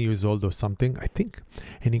 9 years old or something, I think.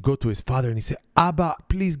 And he go to his father and he said, Abba,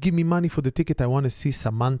 please give me money for the ticket. I want to see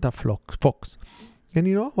Samantha Fox. And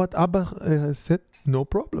you know what Abba said? No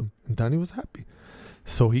problem. And Danny was happy.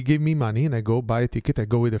 So he gave me money and I go buy a ticket. I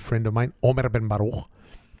go with a friend of mine, Omer Ben Baruch.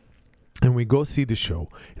 And we go see the show.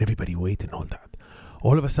 And everybody wait and all that.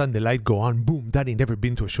 All of a sudden, the light go on. Boom. Danny never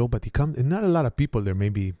been to a show, but he comes. And not a lot of people there.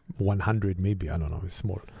 Maybe 100, maybe. I don't know. It's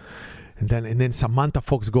small. And then Samantha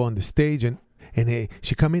Fox go on the stage. And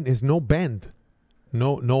she come in. There's no band.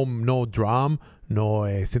 No drum. No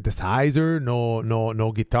synthesizer.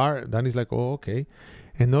 No guitar. Danny's like, oh, okay.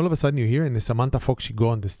 And all of a sudden, you hear. And Samantha Fox, she go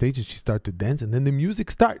on the stage. And she start to dance. And then the music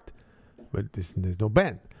start. But there's no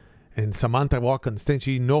band. And Samantha walk on stage.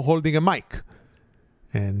 She no holding a mic.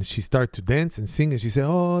 And she started to dance and sing. And she said,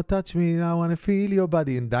 oh, touch me. I want to feel your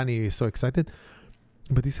body. And Danny is so excited.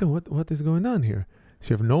 But he said, what is going on here?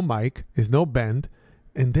 She have no mic. There's no band.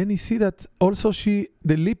 And then he see that also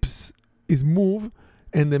the lips is moved.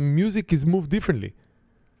 And the music is moved differently.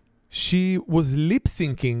 She was lip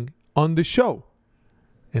syncing on the show.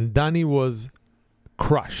 And Danny was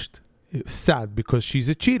crushed. Sad because she's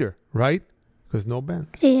a cheater, right? Because no band.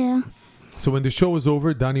 Yeah. So when the show was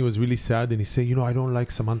over, Danny was really sad, and he said, I don't like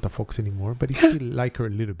Samantha Fox anymore, but he still like her a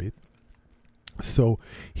little bit. So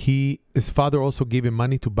his father also gave him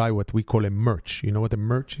money to buy what we call a merch. You know what a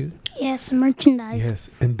merch is? Yes, merchandise. Yes.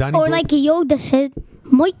 And Danny Or like Yoda said,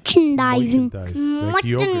 merchandising. Like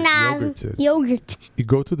yogurt said. Yogurt. You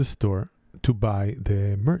go to the store to buy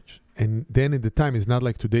the merch. And then at the time, it's not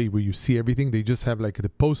like today where you see everything. They just have like the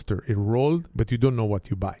poster. It rolled, but you don't know what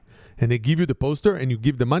you buy. And they give you the poster, and you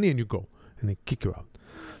give the money, and you go. And they kick you out.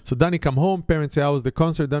 So Danny come home. Parents say, how was the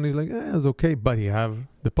concert? Danny's like, it was okay. But he have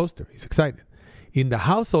the poster. He's excited. In the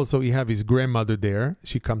house also, he have his grandmother there.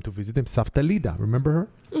 She come to visit him. Savta Lida. Remember her?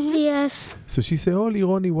 Yes. So she said, oh,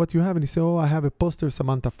 Lironi, what you have? And he said, I have a poster of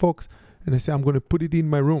Samantha Fox. And I said, I'm going to put it in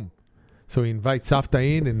my room. So he invites Savta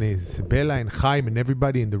in, and there's Bella and Chaim and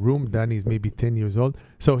everybody in the room. Danny is maybe 10 years old.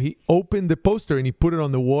 So he opened the poster, and he put it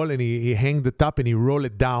on the wall, and he hang the top, and he roll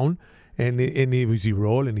it down. And he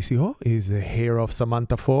roll, and he see, is the hair of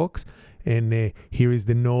Samantha Fox. And here is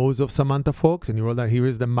the nose of Samantha Fox. And he rolled down, here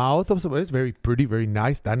is the mouth of Samantha. It's very pretty, very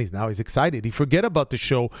nice. Danny's now is excited. He forget about the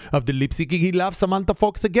show of the lip syncing. He loves Samantha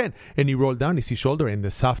Fox again. And he rolled down, he see shoulder, and the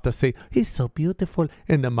Savta say, he's so beautiful.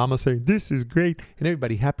 And the mama say, this is great. And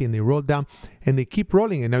everybody happy, and they roll down, and they keep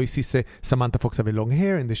rolling. And now you see Samantha Fox have a long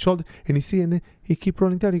hair and the shoulder. And you see, and then he keep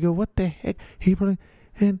rolling down. He go, what the heck? He rolling,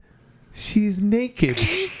 and she's naked.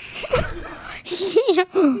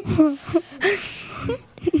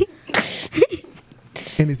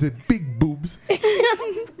 And it's the big boobs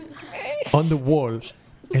on the wall,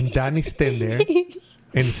 and Danny stand there,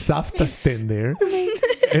 and Savta stand there,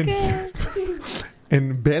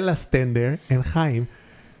 and Bella stand there, and Chaim,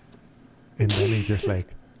 and Danny just like,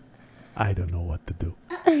 I don't know what to do.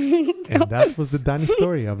 And that was the Danny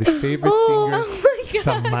story of his favorite singer,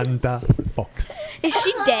 Samantha Fox. Is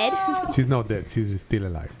she dead? She's not dead. She's still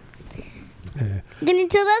alive. Can you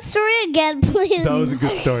tell that story again, please? That was a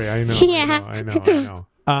good story. I know. Yeah. I know.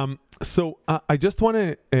 So I just want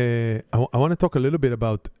to I want to talk a little bit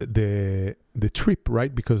about the trip,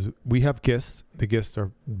 right? Because we have guests. The guests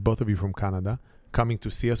are both of you from Canada coming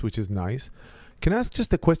to see us, which is nice. Can I ask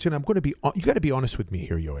just a question? I'm going to be. You got to be honest with me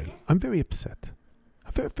here, Yoel. I'm very upset.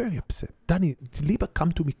 I'm very, very upset. Danny, Liba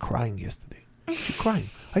come to me crying yesterday. She's crying.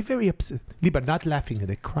 I'm very upset. Liba not laughing,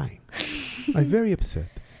 they're crying. I'm very upset.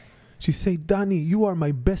 She say, Danny, you are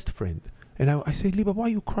my best friend. And I say, Liba, why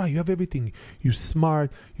you cry? You have everything. You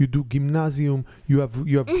smart. You do gymnasium. You have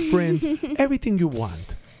friends. Everything you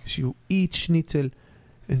want. You eat schnitzel.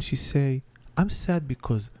 And she say, I'm sad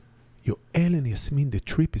because Yoel and Yasmin, the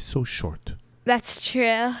trip is so short. That's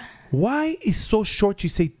true. Why is so short? She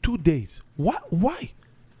say 2 days. What? Why?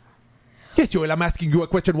 Yes, Yoel, I'm asking you a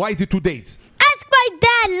question. Why is it 2 days? Ask my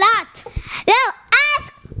dad lot. No,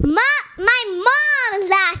 ask my mom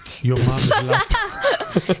lot. Your mom is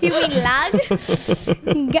loud. You mean lag?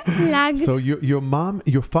 Lag. So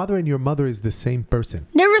your father and your mother is the same person.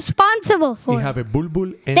 They're responsible You for have it. a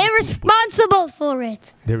bulbul and They're bulbul. responsible for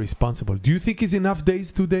it. They're responsible. Do you think it's enough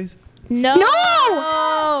days, 2 days? No.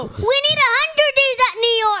 No! We need 100 days at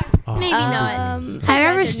New York. Maybe not. I've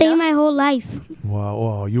ever stayed my whole life.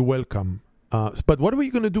 Wow, you're welcome. But what are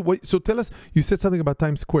you going to do? So tell us, you said something about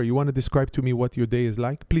Times Square. You want to describe to me what your day is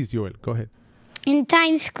like? Please, Yoel, go ahead. In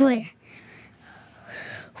Times Square,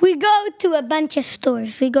 we go to a bunch of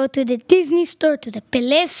stores. We go to the Disney store, to the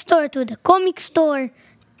Pelé store, to the comic store,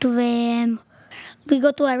 we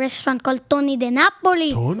go to a restaurant called Tony de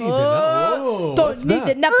Napoli. Tony what's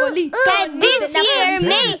that? Napoli. And this year, Tell me,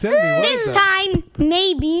 what is this that? time,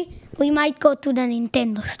 maybe we might go to the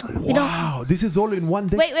Nintendo store. We don't. Wow, this is all in one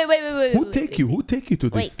day. Wait. Who take you to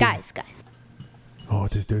this Wait, thing? guys. Oh,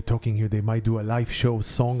 they're talking here. They might do a live show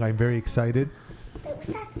song. I'm very excited. What's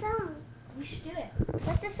that song? We should do it.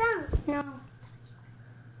 What's the song? No.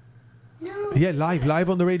 Yeah, live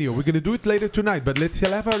on the radio. We're gonna do it later tonight, but let's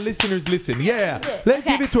have our listeners listen. Yeah, let's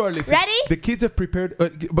give it to our listeners. Ready? The kids have prepared.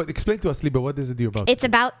 But explain to us, Liba, what is it do about? It's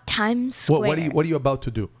about Times Square. What are you about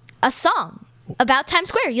to do? A song about Times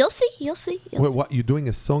Square. You'll see. What you doing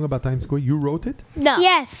a song about Times Square? You wrote it? No.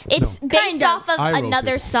 Yes. It's No. based Kind of. off of I wrote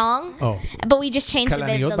another it. song. Oh. But we just changed a bit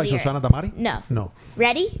Kalaniot of by the lyric. Shoshana Damari? No. No.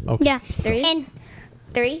 Ready? Okay. Yeah.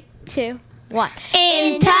 Three, 2, 1.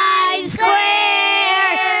 In Times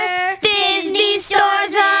Square, Disney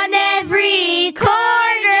stores on every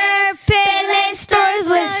corner, Pele stores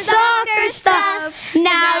with soccer stuff.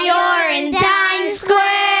 Now you're in Times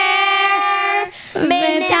Square,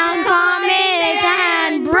 Midtown Comics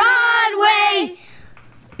and Broadway.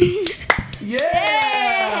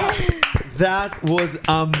 Yeah! That was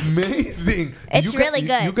amazing. It's really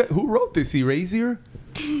good. You got, who wrote this? Erasier?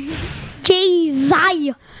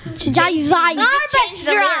 Jay-Zai. Jay-Zai. Change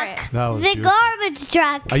the lyric. That was The beautiful. garbage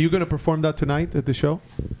truck. Are you going to perform that tonight at the show?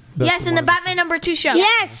 Yes, in the one. Batman #2 show.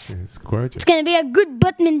 Yes. It's gorgeous. It's gonna be a good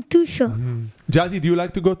Batman 2 show. Jazzy, do you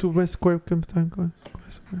like to go to West Square Times Square?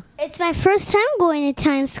 It's my first time going to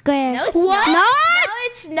Times Square. No, it's What? not. Not? No,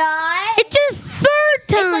 it's not. It's your third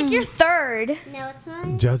time. It's like your third. No, it's not.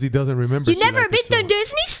 Jazzy doesn't remember. You She never liked been it so to much.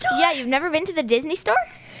 Disney store? Yeah, you've never been to the Disney store?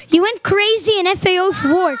 You went crazy in FAO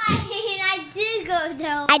Schwartz. I did go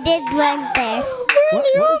though. I did went there. What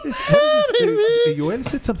is this? Yoel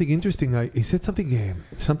said something interesting. He said something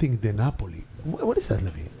De Napoli. What is that,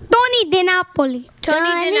 Levi? Tony De Napoli.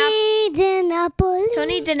 Tony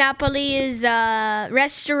DiNapoli is a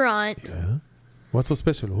restaurant, Yeah. What's so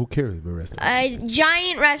special? Who cares? The rest. a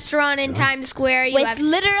giant restaurant in Times Square. You With have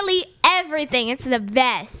literally everything. It's the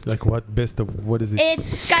best. Like what? Best of what is it?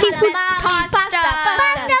 It's got Seafood the best pasta.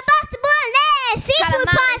 Pasta bolognese, seafood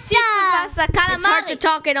pasta. It's hard to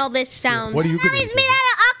talk in all this sounds. What are you gonna It's eat? made out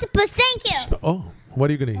of octopus. Thank you. Oh, what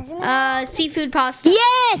are you gonna eat? Seafood pasta.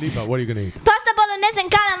 Yes. Liba, what are you gonna eat? Pasta bolognese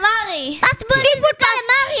and calamari. Pasta bolognese with calamari.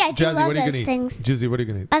 I do Jazzy, love what are you those gonna eat? things. Jazzy, what are you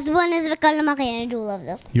gonna eat? Pasta bolognese with calamari. I do love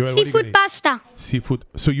those. Yoel, what are you Seafood gonna eat? pasta. Seafood.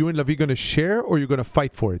 So you and Lavi gonna share, or you're gonna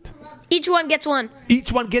fight for it? Each one gets one.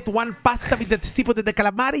 Each one get one pasta with the seafood and the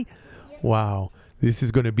calamari. Wow, this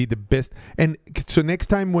is gonna be the best. And so next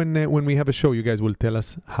time when we have a show, you guys will tell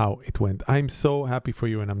us how it went. I'm so happy for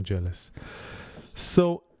you, and I'm jealous.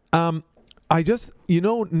 So I just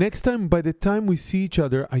next time, by the time we see each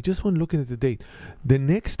other, I just want looking at the date. The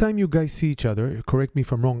next time you guys see each other, correct me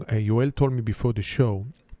if I'm wrong. Yoel told me before the show.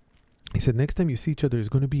 He said next time you see each other is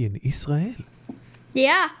going to be in Israel.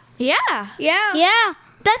 Yeah. Yeah. Yeah. Yeah.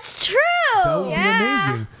 That's true. That would be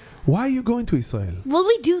amazing. Why are you going to Israel? Will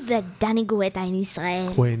we do the Danny Guetta in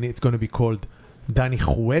Israel? When it's going to be called Dani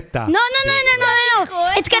Jueta. No.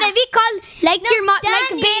 It's gonna be called like your mom, like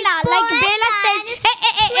Danny Bella. Like Guetta Bella said. and his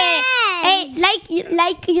Hey,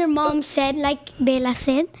 like your mom said. Like Bella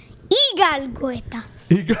said. Igal Goeta.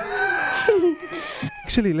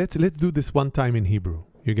 Actually, let's do this one time in Hebrew.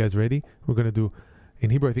 You guys ready? We're going to do in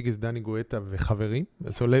Hebrew. I think it's Dani Guetta v'chaverim.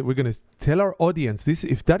 So we're going to tell our audience this.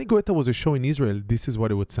 If Dani Guetta was a show in Israel, this is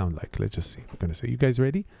what it would sound like. Let's just see. We're going to say, you guys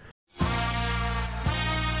ready?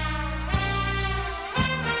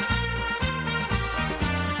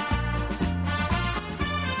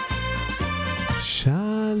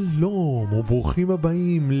 שלום וברוכים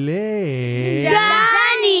הבאים ל...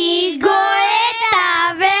 דני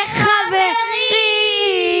גואטה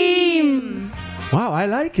וחברים. Wow, I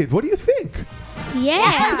like it. What do you think?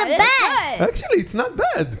 Yeah. The best. Actually, it's not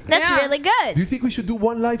bad. That's Yeah. really good. Do you think we should do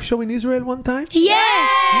one live show in Israel one time? Yeah.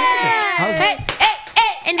 How's, Hey,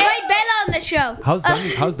 invite Bella on the show.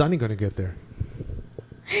 how's Danny gonna get there?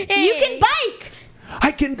 You can bike.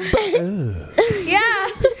 I can. Yeah.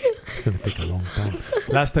 It's gonna take a long time.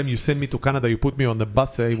 Last time you sent me to Canada, you put me on the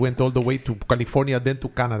bus. I went all the way to California, then to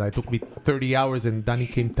Canada. It took me 30 hours, and Danny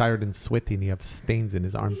came tired and sweaty, and he has stains in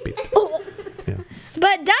his armpit. Yeah.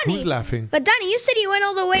 But Danny. Who's laughing? But Danny, you said you went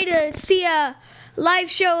all the way to see a live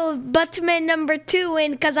show of Batman #2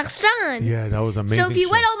 in Kazakhstan. Yeah, that was amazing. So if you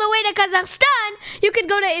show. went all the way to Kazakhstan, you could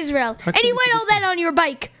go to Israel. Actually, And you that's went a all good that on your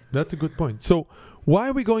bike. That's a good point. So, why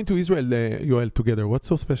are we going to Israel, Yoel, together? What's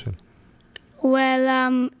so special? Well,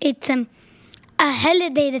 it's a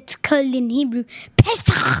holiday that's called in Hebrew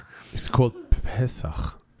Pesach. It's called Pesach.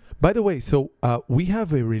 By the way, so we have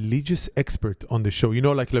a religious expert on the show. You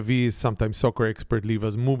know, like Lavi is sometimes soccer expert,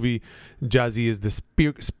 Liva's movie, Jazzy is the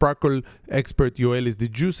sparkle expert, Yoel is the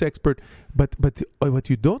juice expert. But what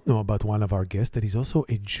you don't know about one of our guests, that he's also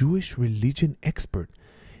a Jewish religion expert.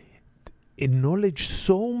 In knowledge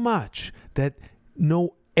so much that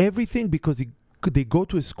know everything because they go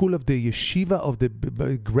to a school of the yeshiva of the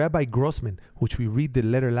Rabbi Grossman, which we read the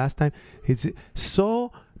letter last time. It's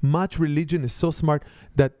so much religion is so smart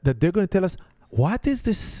that they're going to tell us what is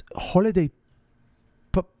this holiday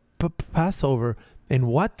Passover and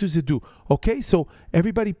what does it do. Okay, so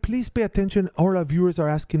everybody, please pay attention. All our viewers are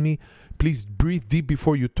asking me, please breathe deep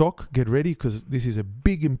before you talk. Get ready, because this is a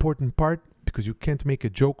big important part, because you can't make a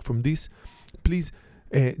joke from this. Please,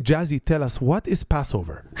 Jazzy, tell us, what is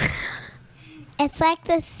Passover? It's like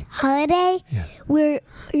this holiday where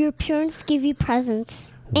your parents give you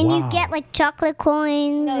presents. And you get like chocolate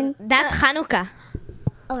coins. And That's Hanukkah.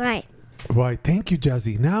 all right. Right, thank you,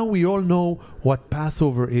 Jazzy. Now we all know what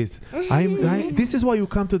Passover is. This is why you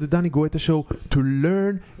come to the Danny Goeta show, to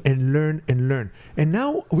learn and learn and learn. And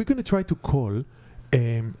now we're going to try to call.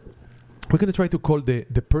 The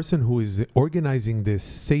person who is organizing this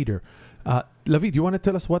Seder. Lavi, do you want to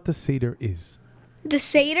tell us what the Seder is? The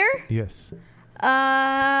Seder? Yes.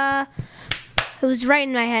 It was right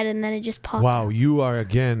in my head, and then it just popped. Wow, you are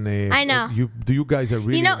again. I know. You guys are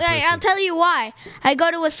really. You know, impressive. I'll tell you why. I go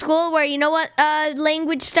to a school where, you know what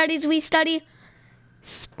language studies we study?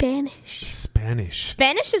 Spanish.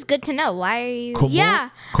 Spanish is good to know. Why are you... Yeah,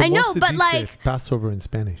 I know, ¿Cómo se but dice like... Passover in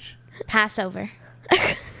Spanish? Passover.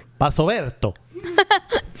 Pasoverto.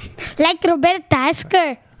 Like Roberta, ask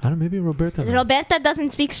her. I don't know, maybe Roberta. knows. Roberta doesn't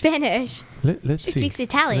speak Spanish. Let's She see. speaks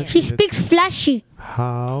Italian. She speaks flashy.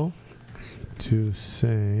 How to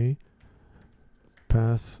say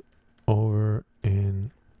Passover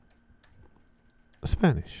in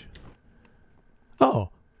Spanish? Oh,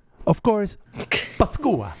 of course,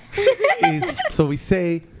 Pascua is. So we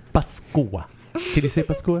say Pascua. Can you say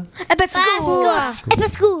Pascua? Pascua.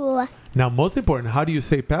 Pascua. Now, most important, how do you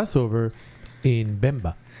say Passover in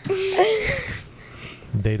Bemba?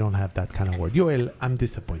 They don't have that kind of word. Yoel, I'm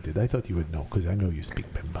disappointed. I thought you would know, because I know you speak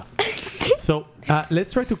Bemba. So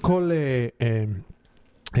let's try to call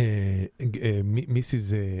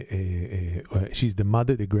Mrs. She's the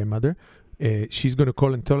mother, the grandmother. She's going to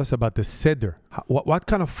call and tell us about the Seder. What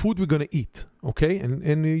kind of food we're going to eat, okay?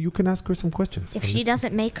 And you can ask her some questions. If And she let's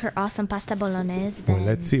doesn't make her awesome pasta bolognese, then... Well,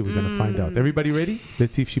 let's see. We're going to find out. Everybody ready?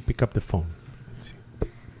 Let's see if she pick up the phone. Let's see.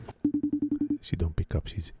 She don't pick up.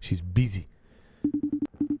 She's busy.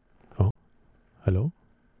 Oh, hello?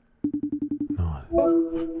 No.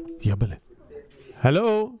 Yabale.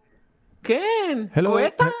 Hello? כן, Hello?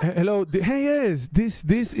 גואטה? Hello? Hey, yes. This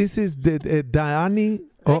is the Dani.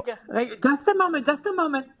 Oh, רגע, just a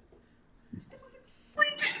moment.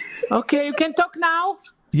 Okay, you can talk now?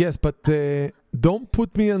 yes, but don't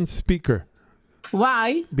put me on speaker,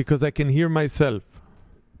 Why? because I can hear myself.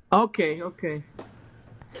 Okay.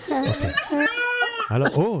 Hello.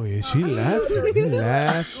 Oh, is she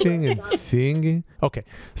laughing and singing? Okay.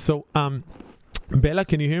 So, Bella,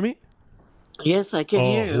 can you hear me? Yes, I can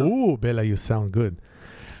hear you. Oh, Bella, you sound good.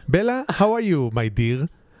 Bella, how are you, my dear?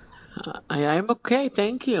 I'm okay,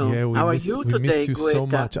 thank you. Yeah, How are you today, we miss you so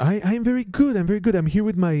Goeta? much. I'm very good. I'm here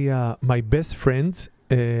with my my best friends.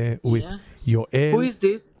 With Yoel. Who is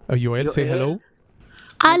this? Yoel, say hello.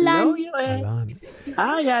 Hello, Alan. Yoel. Alan.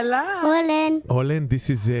 Hi, Alan. Olen. Olen, this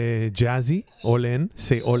is Jazzy. Olen,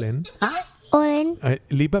 say Olen. Hi. Olen.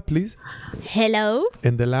 Liba, please. Hello?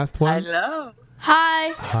 And the last one. Hello. Hi.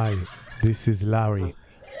 Hi, this is Larry.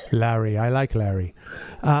 Larry, I like Larry.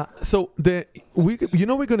 So we're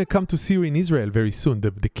going to come to see you in Israel very soon.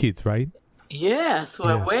 The kids, right? Yes,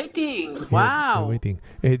 we're Yes. waiting. Yeah, Wow. we're waiting.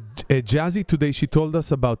 Jazzy today, she told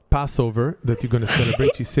us about Passover that you're going to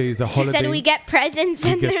celebrate. She says a She holiday said we get presents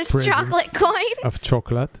We and get there's presents chocolate coins. of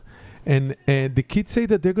chocolate. And the kids say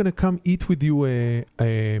that they're going to come eat with you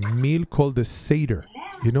a meal called the Seder.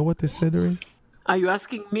 You know what the Seder is? Are you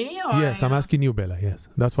asking me? Or Yes, I'm asking you, Bella. Yes,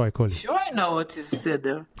 that's why I call you. Sure, I know what is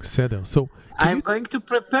Seder. Seder. So can I'm you- going to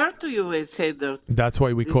prepare to you a Seder. that's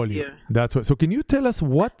why we this call you. year. That's why. So can you tell us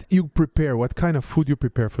what you prepare? What kind of food you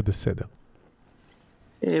prepare for the Seder?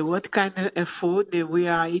 What kind of food? We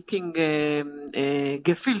are eating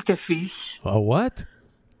gefilte fish. What?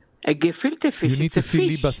 A gefilte fish. You need it's to a see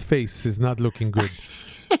fish. Liba's face. Is not looking good.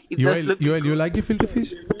 It does look Yoel, you good. like gefilte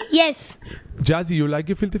fish? Yes. Jazzy, you like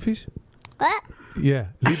gefilte fish? What? Yeah.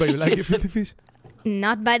 Liba, you like gefilte fish?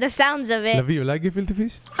 Not by the sounds of it. Lavi, you like gefilte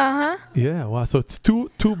fish? Uh-huh. Yeah. Wow. So it's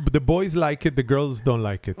two. The boys like it. The girls don't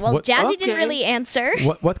like it. Well, what, Jazzy didn't Okay. really answer.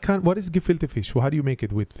 what is gefilte fish? How do you make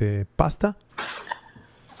it with pasta?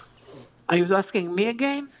 Are you asking me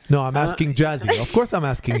again? No, I'm asking Jazzy. Of course, I'm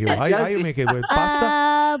asking you. How you Jazzy. make it with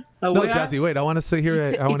pasta? No, We are- Jazzy. Wait, I want to say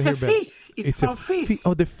here. I want it's to a hear better. fish. It's from fish.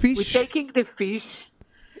 Oh, the We're fish. taking the fish,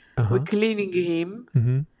 Uh-huh. we're cleaning him,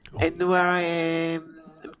 Mhm. and we're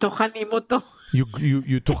טוחנים אותו. You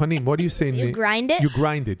tochanim. What do you say? in You the- grind it? You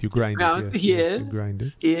grind it. You grind Ground, it. Yes, yeah. you grind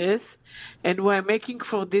it. Yes. And we're making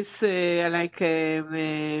for this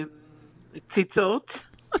tzitzot.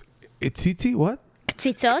 It's tzitzi. What?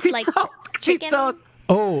 Tzitzot, like chicken. Tzitzot.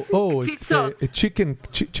 Oh, it's Tzitzot. a chicken.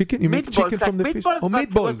 Chicken. You make Meatballs, chicken from the like fish. meatballs, Oh, but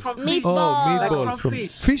meatballs. from fish. Oh, Meatballs. meatballs Like from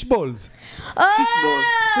fish. Fish balls.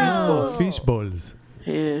 Oh, Fish balls.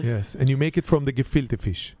 Yes. Yes, and you make it from the gefilte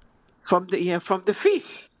fish. From the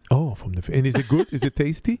fish. Oh, from the fish. And is it good? Is it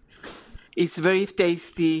tasty? It's very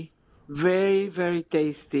tasty. Very, very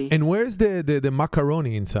tasty. And where's the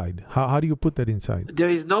macaroni inside? How do you put that inside? There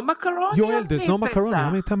is no macaroni. Yoel, on there's no macaroni. How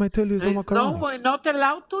many Pesach. times I tell you there's no There's no, macaroni? we're not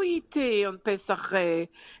allowed to eat on Pesach. How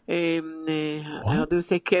do you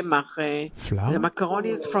say kemach? Flour? The macaroni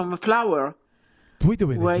is from flour. Wait a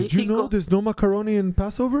minute. We're Did you eating know there's no macaroni in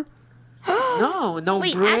Passover? No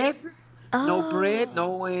Wait, bread. No bread. No.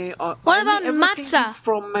 What about everything matzah? is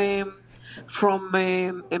from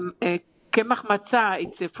kemach matzah.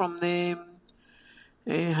 It's from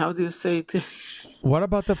how do you say it? What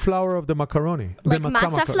about the flour of the macaroni? Like the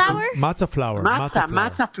matzah flour? Matzah flour.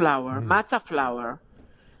 Matzah flour.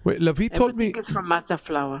 Wait, Lavi told me, Everything is from matzah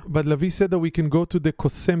flour. but Lavi said that we can go to the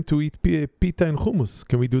Kosem to eat pita and hummus.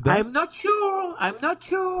 Can we do that? I'm not sure.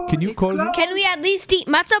 Can you It's call him? closed. Can we at least eat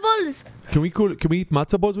matzah balls? Can we eat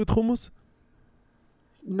matzah balls with hummus?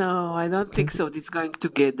 No, I don't think so. It's going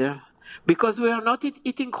together. Because we are not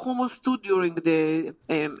eating hummus too during the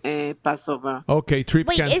Passover. Okay, trip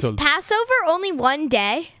wait, cancelled. is Passover only one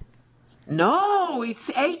day? No, it's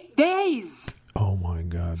 8 days. Oh my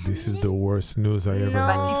God, this is the worst news I ever heard.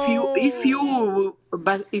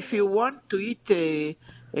 But if you want to eat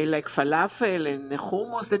like falafel and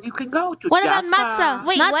hummus, then you can go to What about Jaffa. matzah?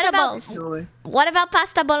 Wait, Matzah what about balls. what about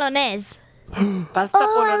pasta bolognese? Pasta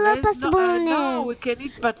Oh, I love bolognese? pasta No, bolognese. we can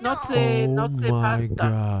eat, but not Oh not the my pasta.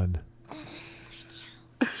 God.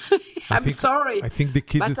 I'm think- sorry. I think the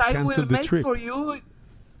kids but has I will canceled the make trip. for you.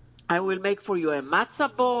 I will make for you a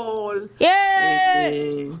matzah ball.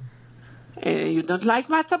 Yay! You don't like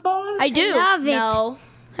matzah ball? I do. Love it. No.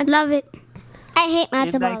 I love it. I hate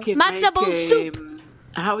matzo And I balls. can Matzah make, ball soup.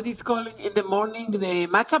 How it is calling in the morning? The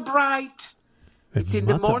matzah bright. It's in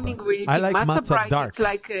the Matzah morning. bar. We eat I like matzah bright. dark.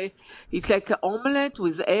 It's like an omelette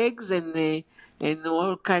with eggs and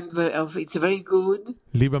all kinds of. It's very good.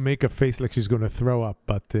 Liba make a face like she's going to throw up,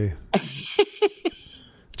 but...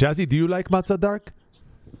 Jazzy, do you like matzah dark?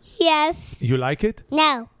 Yes. You like it?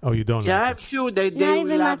 No. Oh, you don't Yeah, like I'm sure they Not will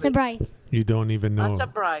even love matzo it. bright. it? You don't even know.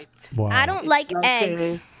 Matzah bright. Wow. I don't It's like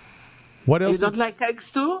eggs. What You else? don't like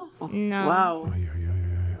eggs too? No. Wow.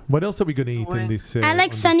 What else are we going to eat in this? I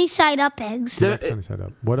like sunny side up eggs. You like sunny side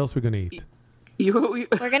up. What else are we going to eat?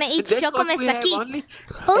 We're gonna eat That's shoko what we have mesakit. only.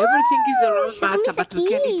 Everything is around shoko matzah, but we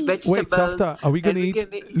can eat mesakit. vegetables. Wait, Savta, are we going to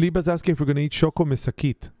and we eat? can Liba's asking if we're going to eat shoko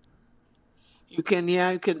mesakit. You can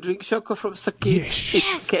drink shoko from sakit.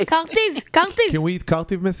 Yes. Okay. Kartiv. Can we eat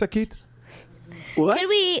kartiv mesakit? What? Can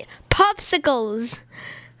we eat popsicles?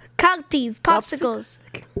 Kartiv, popsicles.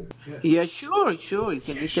 Yeah, sure. You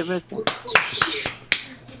can eat everything.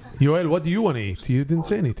 Yoel, what do you want to eat? You didn't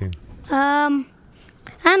say anything. I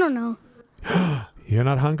don't know. You're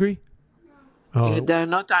not hungry? Oh, They're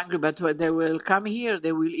not hungry, but when they will come here,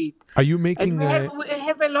 they will eat. are you And making we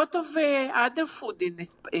have a lot of other food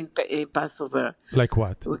in Passover. like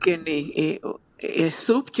what? We can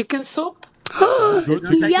soup, chicken soup,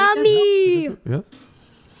 Yummy! Yes.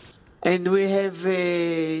 and we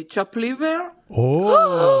have chopped liver.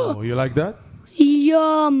 Oh, you like that?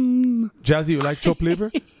 Yum! Jazzy, you like chopped liver?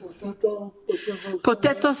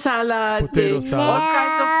 Potato salad. Potato salad. All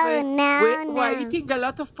kinds of. No, we're eating a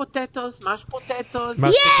lot of potatoes, mashed potatoes.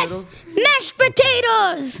 Mashed Yes! potatoes? Mashed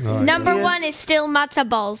potatoes! All right. Number Yeah. one is still matzah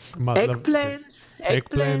balls. Eggplants.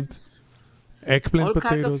 Eggplant All kinds of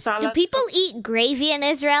potatoes. salads. Do people eat gravy in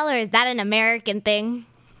Israel, or is that an American thing?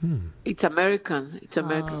 It's American. It's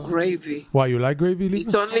American gravy. Why, you like gravy, Lisa?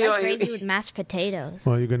 It's I only like gravy with mashed potatoes.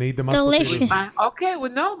 Well, you're going to eat the mashed Delicious. potatoes. Okay,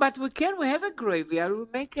 well, no, but we have a gravy. I will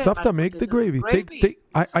make a Safta, mashed make the potatoes. gravy. Take.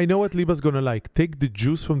 I know what Liba's gonna like. Take the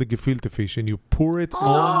juice from the gefilte fish and you pour it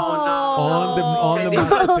on the It's mashed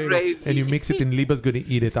not potato, gravy. and you mix it. And Liba's gonna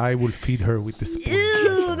eat it. I will feed her with the spoon.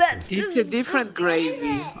 It's a different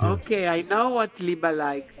gravy. Okay, I know what Liba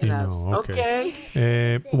likes. You know, okay.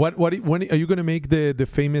 Okay. When are you gonna make the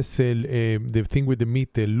famous the thing with the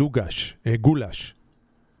meat, the lugash, goulash?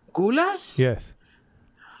 Goulash? Yes.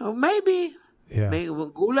 Oh, maybe. Yeah.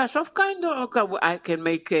 Goulash of kind of. Okay, I can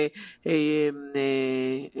make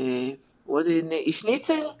what is it?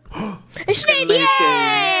 Schnitzel? Schnitzel!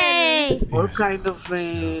 Yay! All Yes. kind of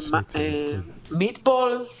Schnitzel is good.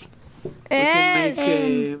 meatballs. Yes.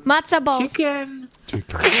 Make Matzah balls. chicken.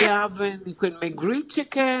 Chicken. In the oven. You can make grilled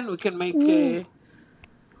chicken. We can make.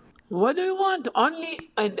 What do you want? Only.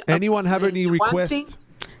 Anyone have any one requests? thing?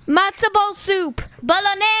 Matzo ball soup.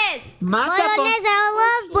 Bolognese. Matzo Bolognese,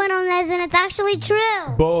 I love bolognese, and it's actually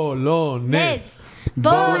true. Bolognese.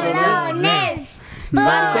 Bolognese. Bolognese.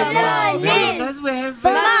 Bolognese. We have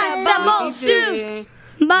Matzo ball we soup. need,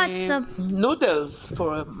 Matzo. noodles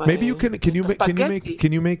for. Maybe you can you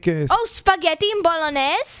spaghetti. make Oh, spaghetti and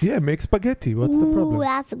bolognese? yeah, make spaghetti. What's the Ooh, problem?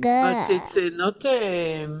 that's But good. it's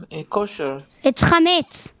not kosher. It's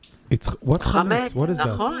chametz. It's what's chametz? Chametz. What is that?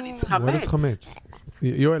 Nachon, it's What is chametz?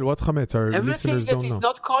 Yoel, what's chametz? Our Everything listeners that don't is know.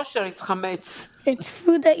 not kosher, it's chametz. It's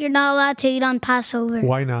food that you're not allowed to eat on Passover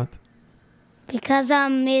Why not? because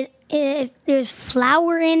if there's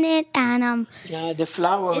flour in it and Yeah, the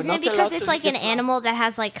flour. Isn't not it because allowed it's to like eat an the flour. animal that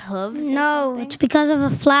has like hooves? or no, something? it's because of a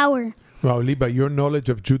flour. Wow, Liba, your knowledge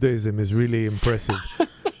of Judaism is really impressive.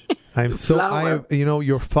 I'm so Flour.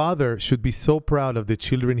 your father should be so proud of the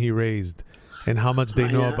children he raised and how much they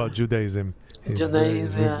know Yeah. about Judaism. He's Judaism,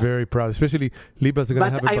 very, yeah. very proud. Especially Liba's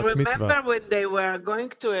going to But have a I bat remember mitzvah. when they were going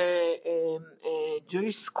to a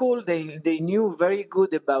Jewish school, they knew very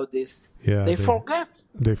good about this. Yeah, They forget.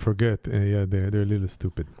 They forget. Yeah, they're a little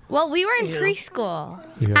stupid. Well, we were in Yeah. preschool.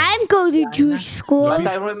 Yeah. I'm going to Jewish school. But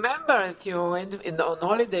I remember that you went on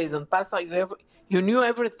holidays on Passover. You knew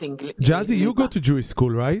everything. Jazzy, you go to Jewish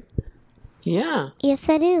school, right? Yeah. Yes,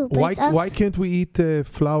 I do. But Why it's also- why can't we eat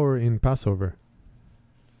flour in Passover?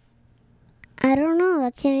 I don't know.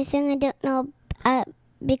 That's the only thing I don't know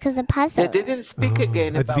because of They Passover. didn't speak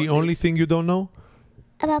again That's about the only this. thing you don't know?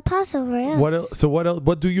 About Passover, yes. What else? So what else?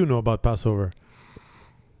 What do you know about Passover?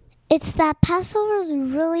 It's that Passover is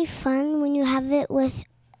really fun when you have it with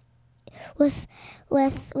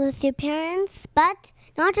your parents, but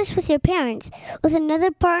not just with your parents, with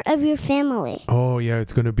another part of your family. Oh yeah,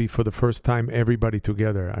 it's going to be for the first time everybody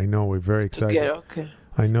together. I know, we're very excited. Together, okay.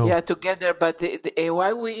 I know. Yeah, together. But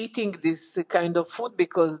why we eating this kind of food?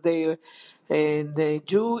 Because the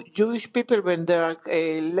Jewish people, when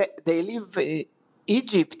they leave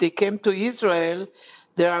Egypt, they came to Israel.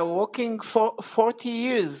 They are walking for 40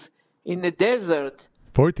 years in the desert.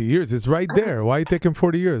 40 years, it's right there. Why it take them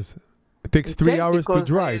 40 years? It takes 3 hours to Because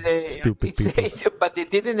drive. Stupid people. But they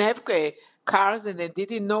didn't have cars, and they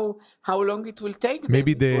didn't know how long it will take them.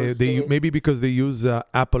 Maybe It was, maybe because they use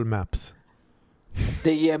Apple Maps.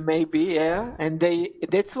 maybe, and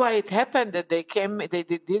that's why it happened that they came. They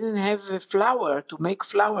didn't have flour to make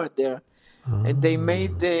flour there, and they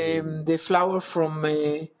made the flour from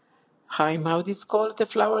Chaim. How this called the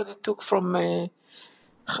flour they took from?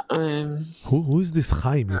 Who is this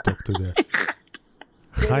Chaim you talk to there?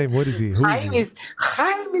 Chaim, what is he? Who is he?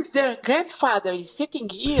 Chaim is their grandfather. He's sitting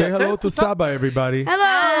here. Say hello to Saba, everybody.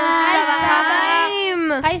 Hello,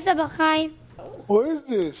 Sabachaim. Hi, Sabachai. Who is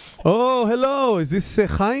this? Oh, hello. Is this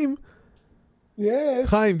Chaim? Yes.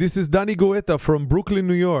 Chaim, this is Danny Guetta from Brooklyn,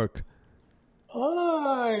 New York.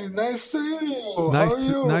 Hi, nice to meet you. Nice, How are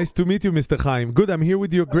you? nice to meet you, Mr. Chaim. Good, I'm here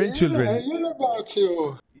with your I grandchildren. hear about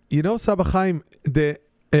you. You know, Saba Chaim, the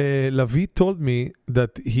Lavi told me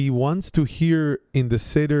that he wants to hear in the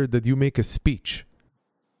Seder that you make a speech.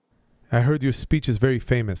 I heard your speech is very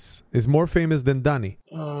famous. It's more famous than Danny.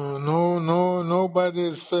 Nobody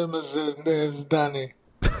is famous as Danny.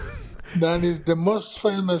 Danny is the most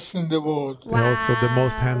famous in the world. And also the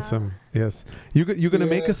most handsome. Yes. You gonna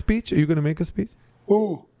make a Yes. speech? Are you gonna make a speech?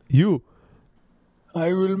 Who? You.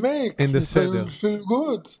 I will make. In the if I will Seder. feel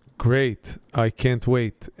good. Great. I can't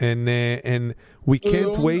wait. And we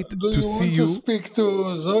can't wait to see Do you you. want to speak to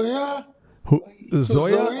Zoya? Who,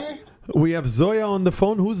 Zoya? Zoe? We have Zoya on the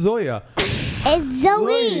phone. Who's Zoya? It's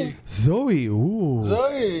Zoe. Zoe. Ooh.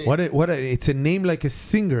 Zoe. It's a name like a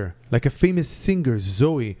singer, like a famous singer,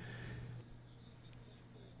 Zoe.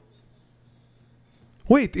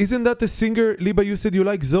 Wait, isn't that the singer, Liba? You said you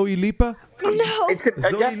like Zoe Lipa? It's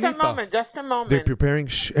Zoe just a Lipa. moment. Just a moment. They're preparing.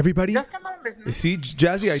 Everybody. Just a moment. See,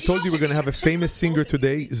 Jazzy, I told you we're gonna have a famous singer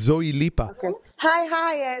today, Zoe Lipa.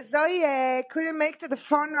 Hi. Zoe couldn't make to the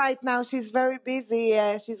phone right now. She's very busy.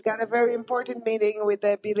 She's got a very important meeting with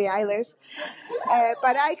Billie Eilish.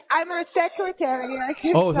 But I'm her secretary. I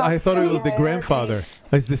can Oh, talk I thought to it was the her. grandfather.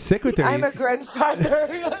 It's the secretary. I'm a grandfather.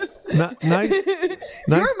 Yes. Nice.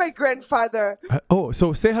 You're my grandfather. Oh,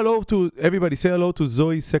 so say hello to everybody. Say hello to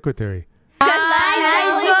Zoe's secretary.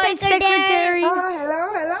 Hi, Zoe, secretary. Oh,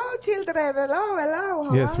 hello, children. Hello.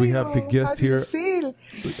 How Yes, are we have the you? guest How do you here. feel?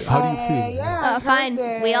 How do you feel? Yeah, I fine.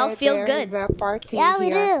 heard, We all feel there good. is a party Yeah, we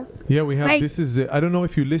here. do. Yeah, we have. Hi. This is. I don't know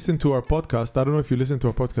if you listen to our podcast.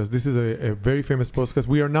 This is a very famous podcast.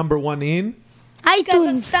 We are number one in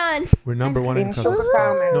iTunes. Kazakhstan. We're number one in In Kazakhstan.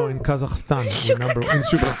 Shukrakamer. No, in Kazakhstan. We're number in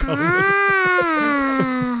Shukrakamer.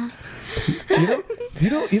 Ah.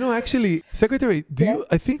 You know. Actually, Secretary,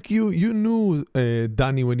 I think you knew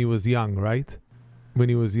Danny when he was young, right? When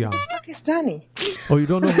he was young. Pakistani. Oh, you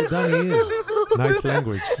don't know who Danny is? Nice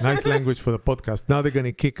language for the podcast. Now they're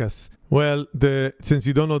gonna kick us. Well, since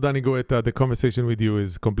you don't know Danny Goeta, the conversation with you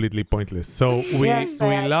is completely pointless. So we I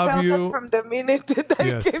love felt you. that from the minute that I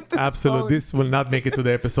Yes, came to absolutely. the This will not make it to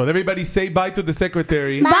the episode. Everybody say bye to the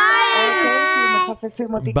secretary. phone.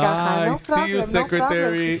 מחפפים אותי Bye. ככה. No See you, problem, no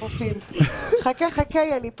secretary. problem, חיפופים. חכה,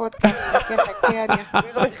 יהיה לי פודקאסט. חכה, אני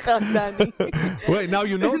אחזיר לך, דני. Wait, now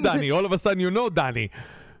you know Danny. All of a sudden you know Danny.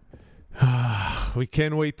 We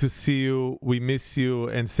can't wait to see you. We miss you.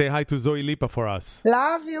 And say hi to Zoe Lipa for us.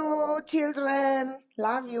 Love you, children.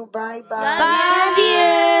 Love you. Bye. Love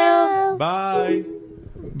you. Bye.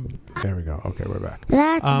 There we go. Okay, we're back.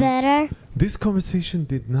 That's better. This conversation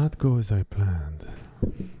did not go as I planned.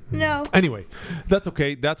 No. Anyway, that's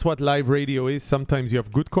okay. That's what live radio is. Sometimes you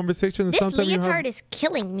have good conversations. And This sometimes leotard you have is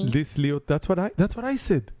killing me. this Leo. That's what I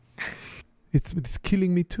said. It's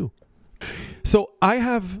killing me too. So I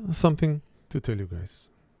have something to tell you guys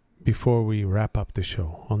before we wrap up the show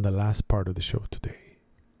on the last part of the show today.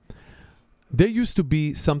 There used to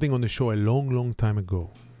be something on the show a long, long time ago.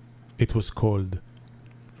 It was called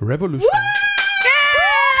Revolution,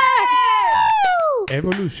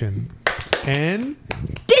 Evolution, and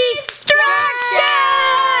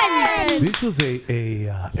Destruction! this was a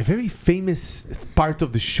very famous part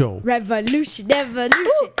of the show. Revolution.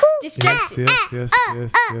 Destruction.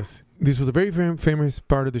 Yes. This was a very, very famous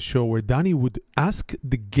part of the show where Danny would ask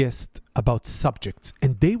the guest about subjects,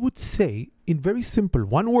 and they would say, in very simple,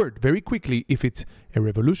 one word, very quickly, if it's a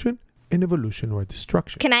revolution, an evolution, or a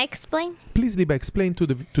destruction. Can I explain? Please, Liba, explain to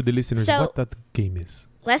the listeners So- what that game is.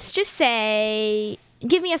 Let's just say,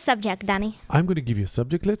 give me a subject, Danny. I'm going to give you a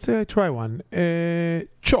subject. Let's say I try one.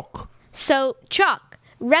 Chalk. So, chalk.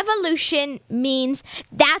 Revolution means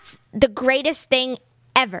that's the greatest thing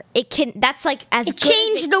ever. That's like as It good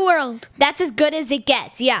changed as the world. that's as good as it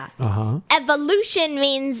gets, yeah. Uh-huh. Evolution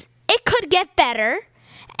means it could get better,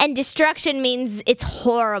 and destruction means it's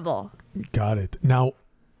horrible. Got it. Now,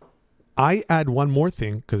 I add one more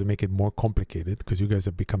thing because it make it more complicated because you guys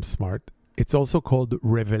have become smart. It's also called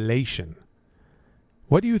revelation.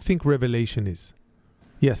 What do you think revelation is?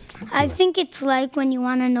 Yes. I think it's like when you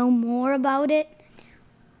want to know more about it.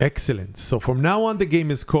 Excellent. So from now on, the game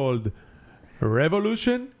is called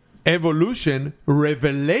Revolution, Evolution,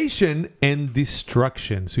 Revelation, and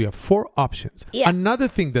Destruction. So you have 4 options. Yeah. Another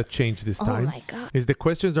thing that changed this Oh time my God. is the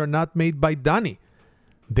questions are not made by Danny.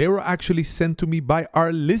 They were actually sent to me by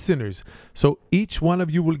our listeners. So each one of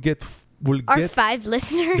you will get Our get 5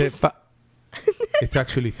 listeners. it's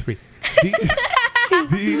actually 3.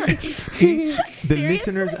 The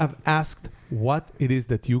listeners have asked what it is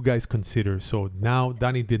that you guys consider. So now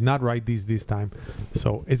Danny did not write these this time.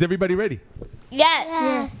 So is everybody ready? Yes.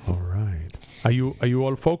 Yes. All right. Are you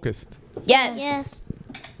all focused? Yes. Yes.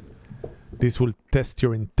 This will test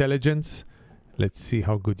your intelligence. Let's see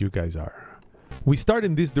how good you guys are. We start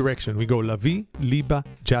in this direction. We go Lavi, Liba,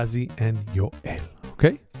 Jazzy, and Yoel.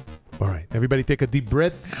 Okay? All right. Everybody take a deep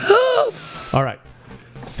breath. All right.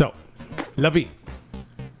 So, Lavi.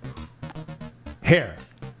 Hair.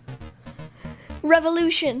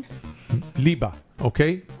 Revolution. Liba.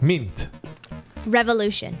 Okay? Mint.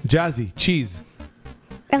 Revolution. Jazzy. Cheese.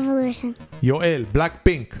 Revolution. Yoel.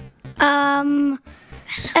 Blackpink.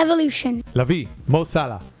 Evolution. Lavi. Mo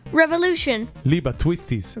Salah. Revolution. Liba.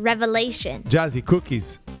 Twisties. Revelation. Jazzy.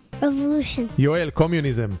 Cookies. Revolution. Yoel.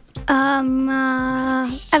 Communism.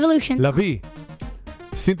 Evolution. Lavi.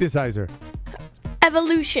 Synthesizer.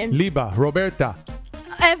 Evolution. Liba. Roberta.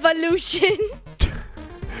 Evolution.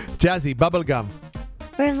 Jazzy. Bubblegum.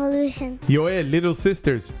 Revolution. Yoel. Little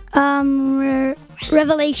Sisters.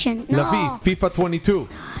 Revelation. Lavi. FIFA 22.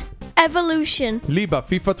 Evolution. Liba.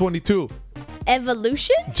 FIFA 22.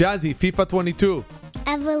 Evolution? Jazzy. FIFA 22.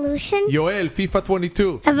 Evolution. Yoel. FIFA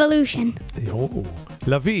 22. Evolution. Oh.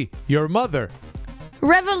 Lavi. Your mother.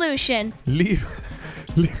 Revolution.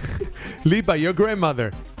 Liba. Your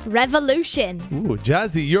grandmother. Revolution. Ooh.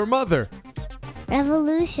 Jazzy. Your mother.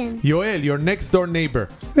 Revolution. Yoel. Your next door neighbor.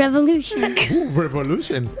 Revolution. Ooh,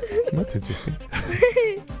 revolution. That's interesting.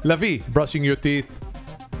 Lavi. Brushing your teeth.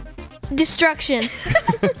 Destruction.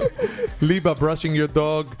 Liba. Brushing your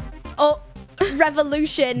dog. Oh,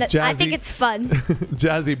 revolution. I Jazzy. think it's fun.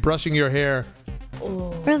 Jazzy. Brushing your hair.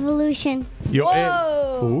 Revolution.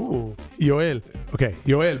 Yoel. Ooh. Yoel. Okay.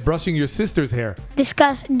 Yoel. Brushing your sister's hair.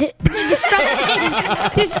 Destruction.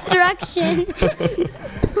 Destruction.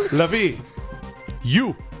 Lavi.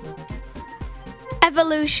 You.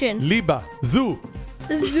 Evolution. Liba. Zoo.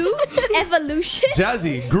 Zoo. Evolution.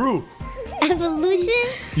 Jazzy. Grew. Evolution.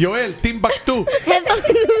 Yoel. Timbuktu.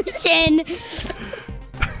 Evolution.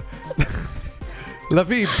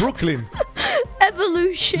 Lavi. Brooklyn.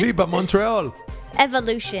 Evolution. Liba. Montreal.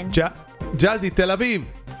 Evolution. Jazzy. Tel Aviv.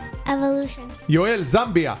 Evolution. Yoel.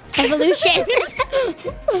 Zambia. Evolution.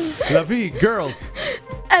 Lavi. Girls.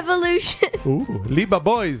 Evolution. Ooh. Liba.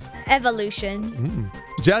 Boys. Evolution.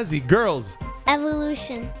 Jazzy. Girls.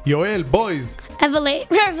 Evolution. Yoel. Boys.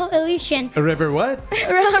 Revolution. Rever what?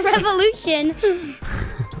 Revolution.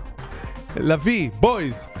 Lavi.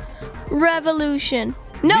 Boys. Revolution.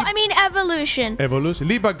 No, I mean evolution. Evolution.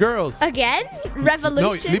 Liba. Girls. Again?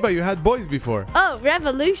 Revolution. No, Liba, you had boys before. Oh,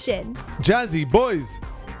 revolution. Jazzy. Boys.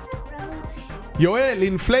 Yoel.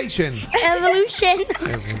 Inflation. Evolution.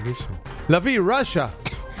 Evolution. Lavi. Russia.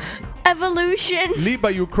 Evolution.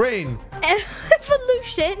 Liba. Ukraine.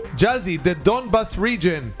 Evolution. Jazzy. The Donbas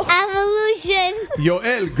region. Evolution.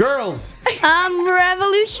 Yoel. Girls.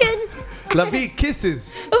 Revolution. Lavi.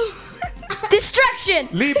 Kisses. Destruction.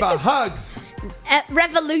 Liba. Hugs.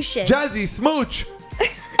 Revolution. Jazzy. Smooch.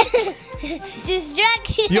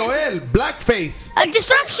 Distraction. Yoel. Blackface.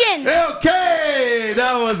 Destruction. Okay,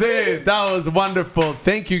 that was it. That was wonderful.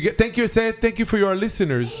 Thank you. Thank you, Seth. Thank you for your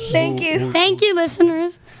listeners. Thank you. Thank you,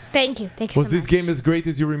 listeners. Thank you. Thank you Was so this much. game as great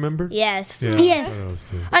as you remember? Yes. Yeah,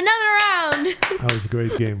 Yes. Another round. That was a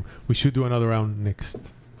great game. We should do another round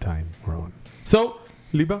next time we're on. So,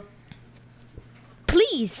 Liba?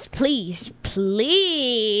 Please, please,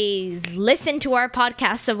 please listen to our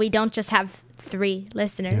podcast so we don't just have 3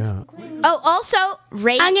 listeners. Yeah. Oh, also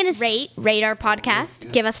rate I'm gonna rate our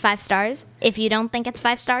podcast. Give us 5 stars. If you don't think it's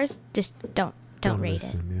 5 stars, just don't rate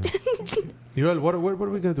listen, yeah. Yoel, what are we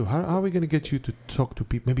going to do? How are we going to get you to talk to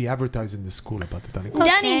people? Maybe advertise in the school about the Danny.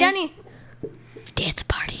 Danny. Dance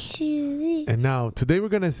party. And now, today we're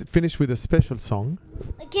going to finish with a special song.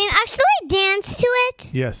 Can you actually dance to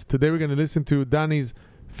it? Yes, today we're going to listen to Danny's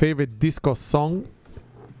favorite disco song,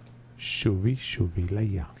 Shuvi Shuvi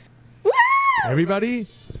Laya. Everybody,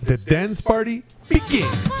 the dance party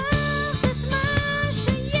begins.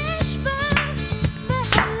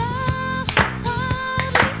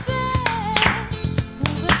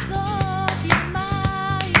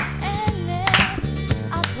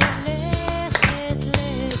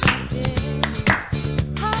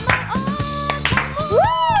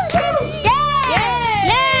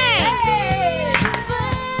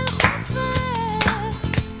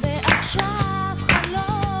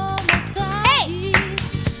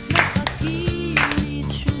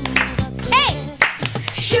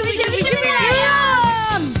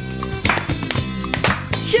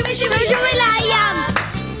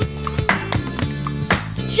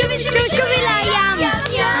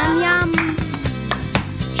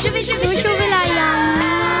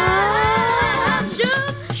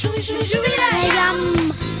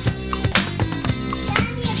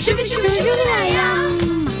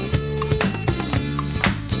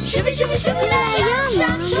 Shoo-be, shoo-be, shoo-be,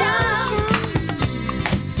 la-yum.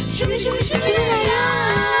 Shoo-be, shoo-be, shoo-be, la-yum.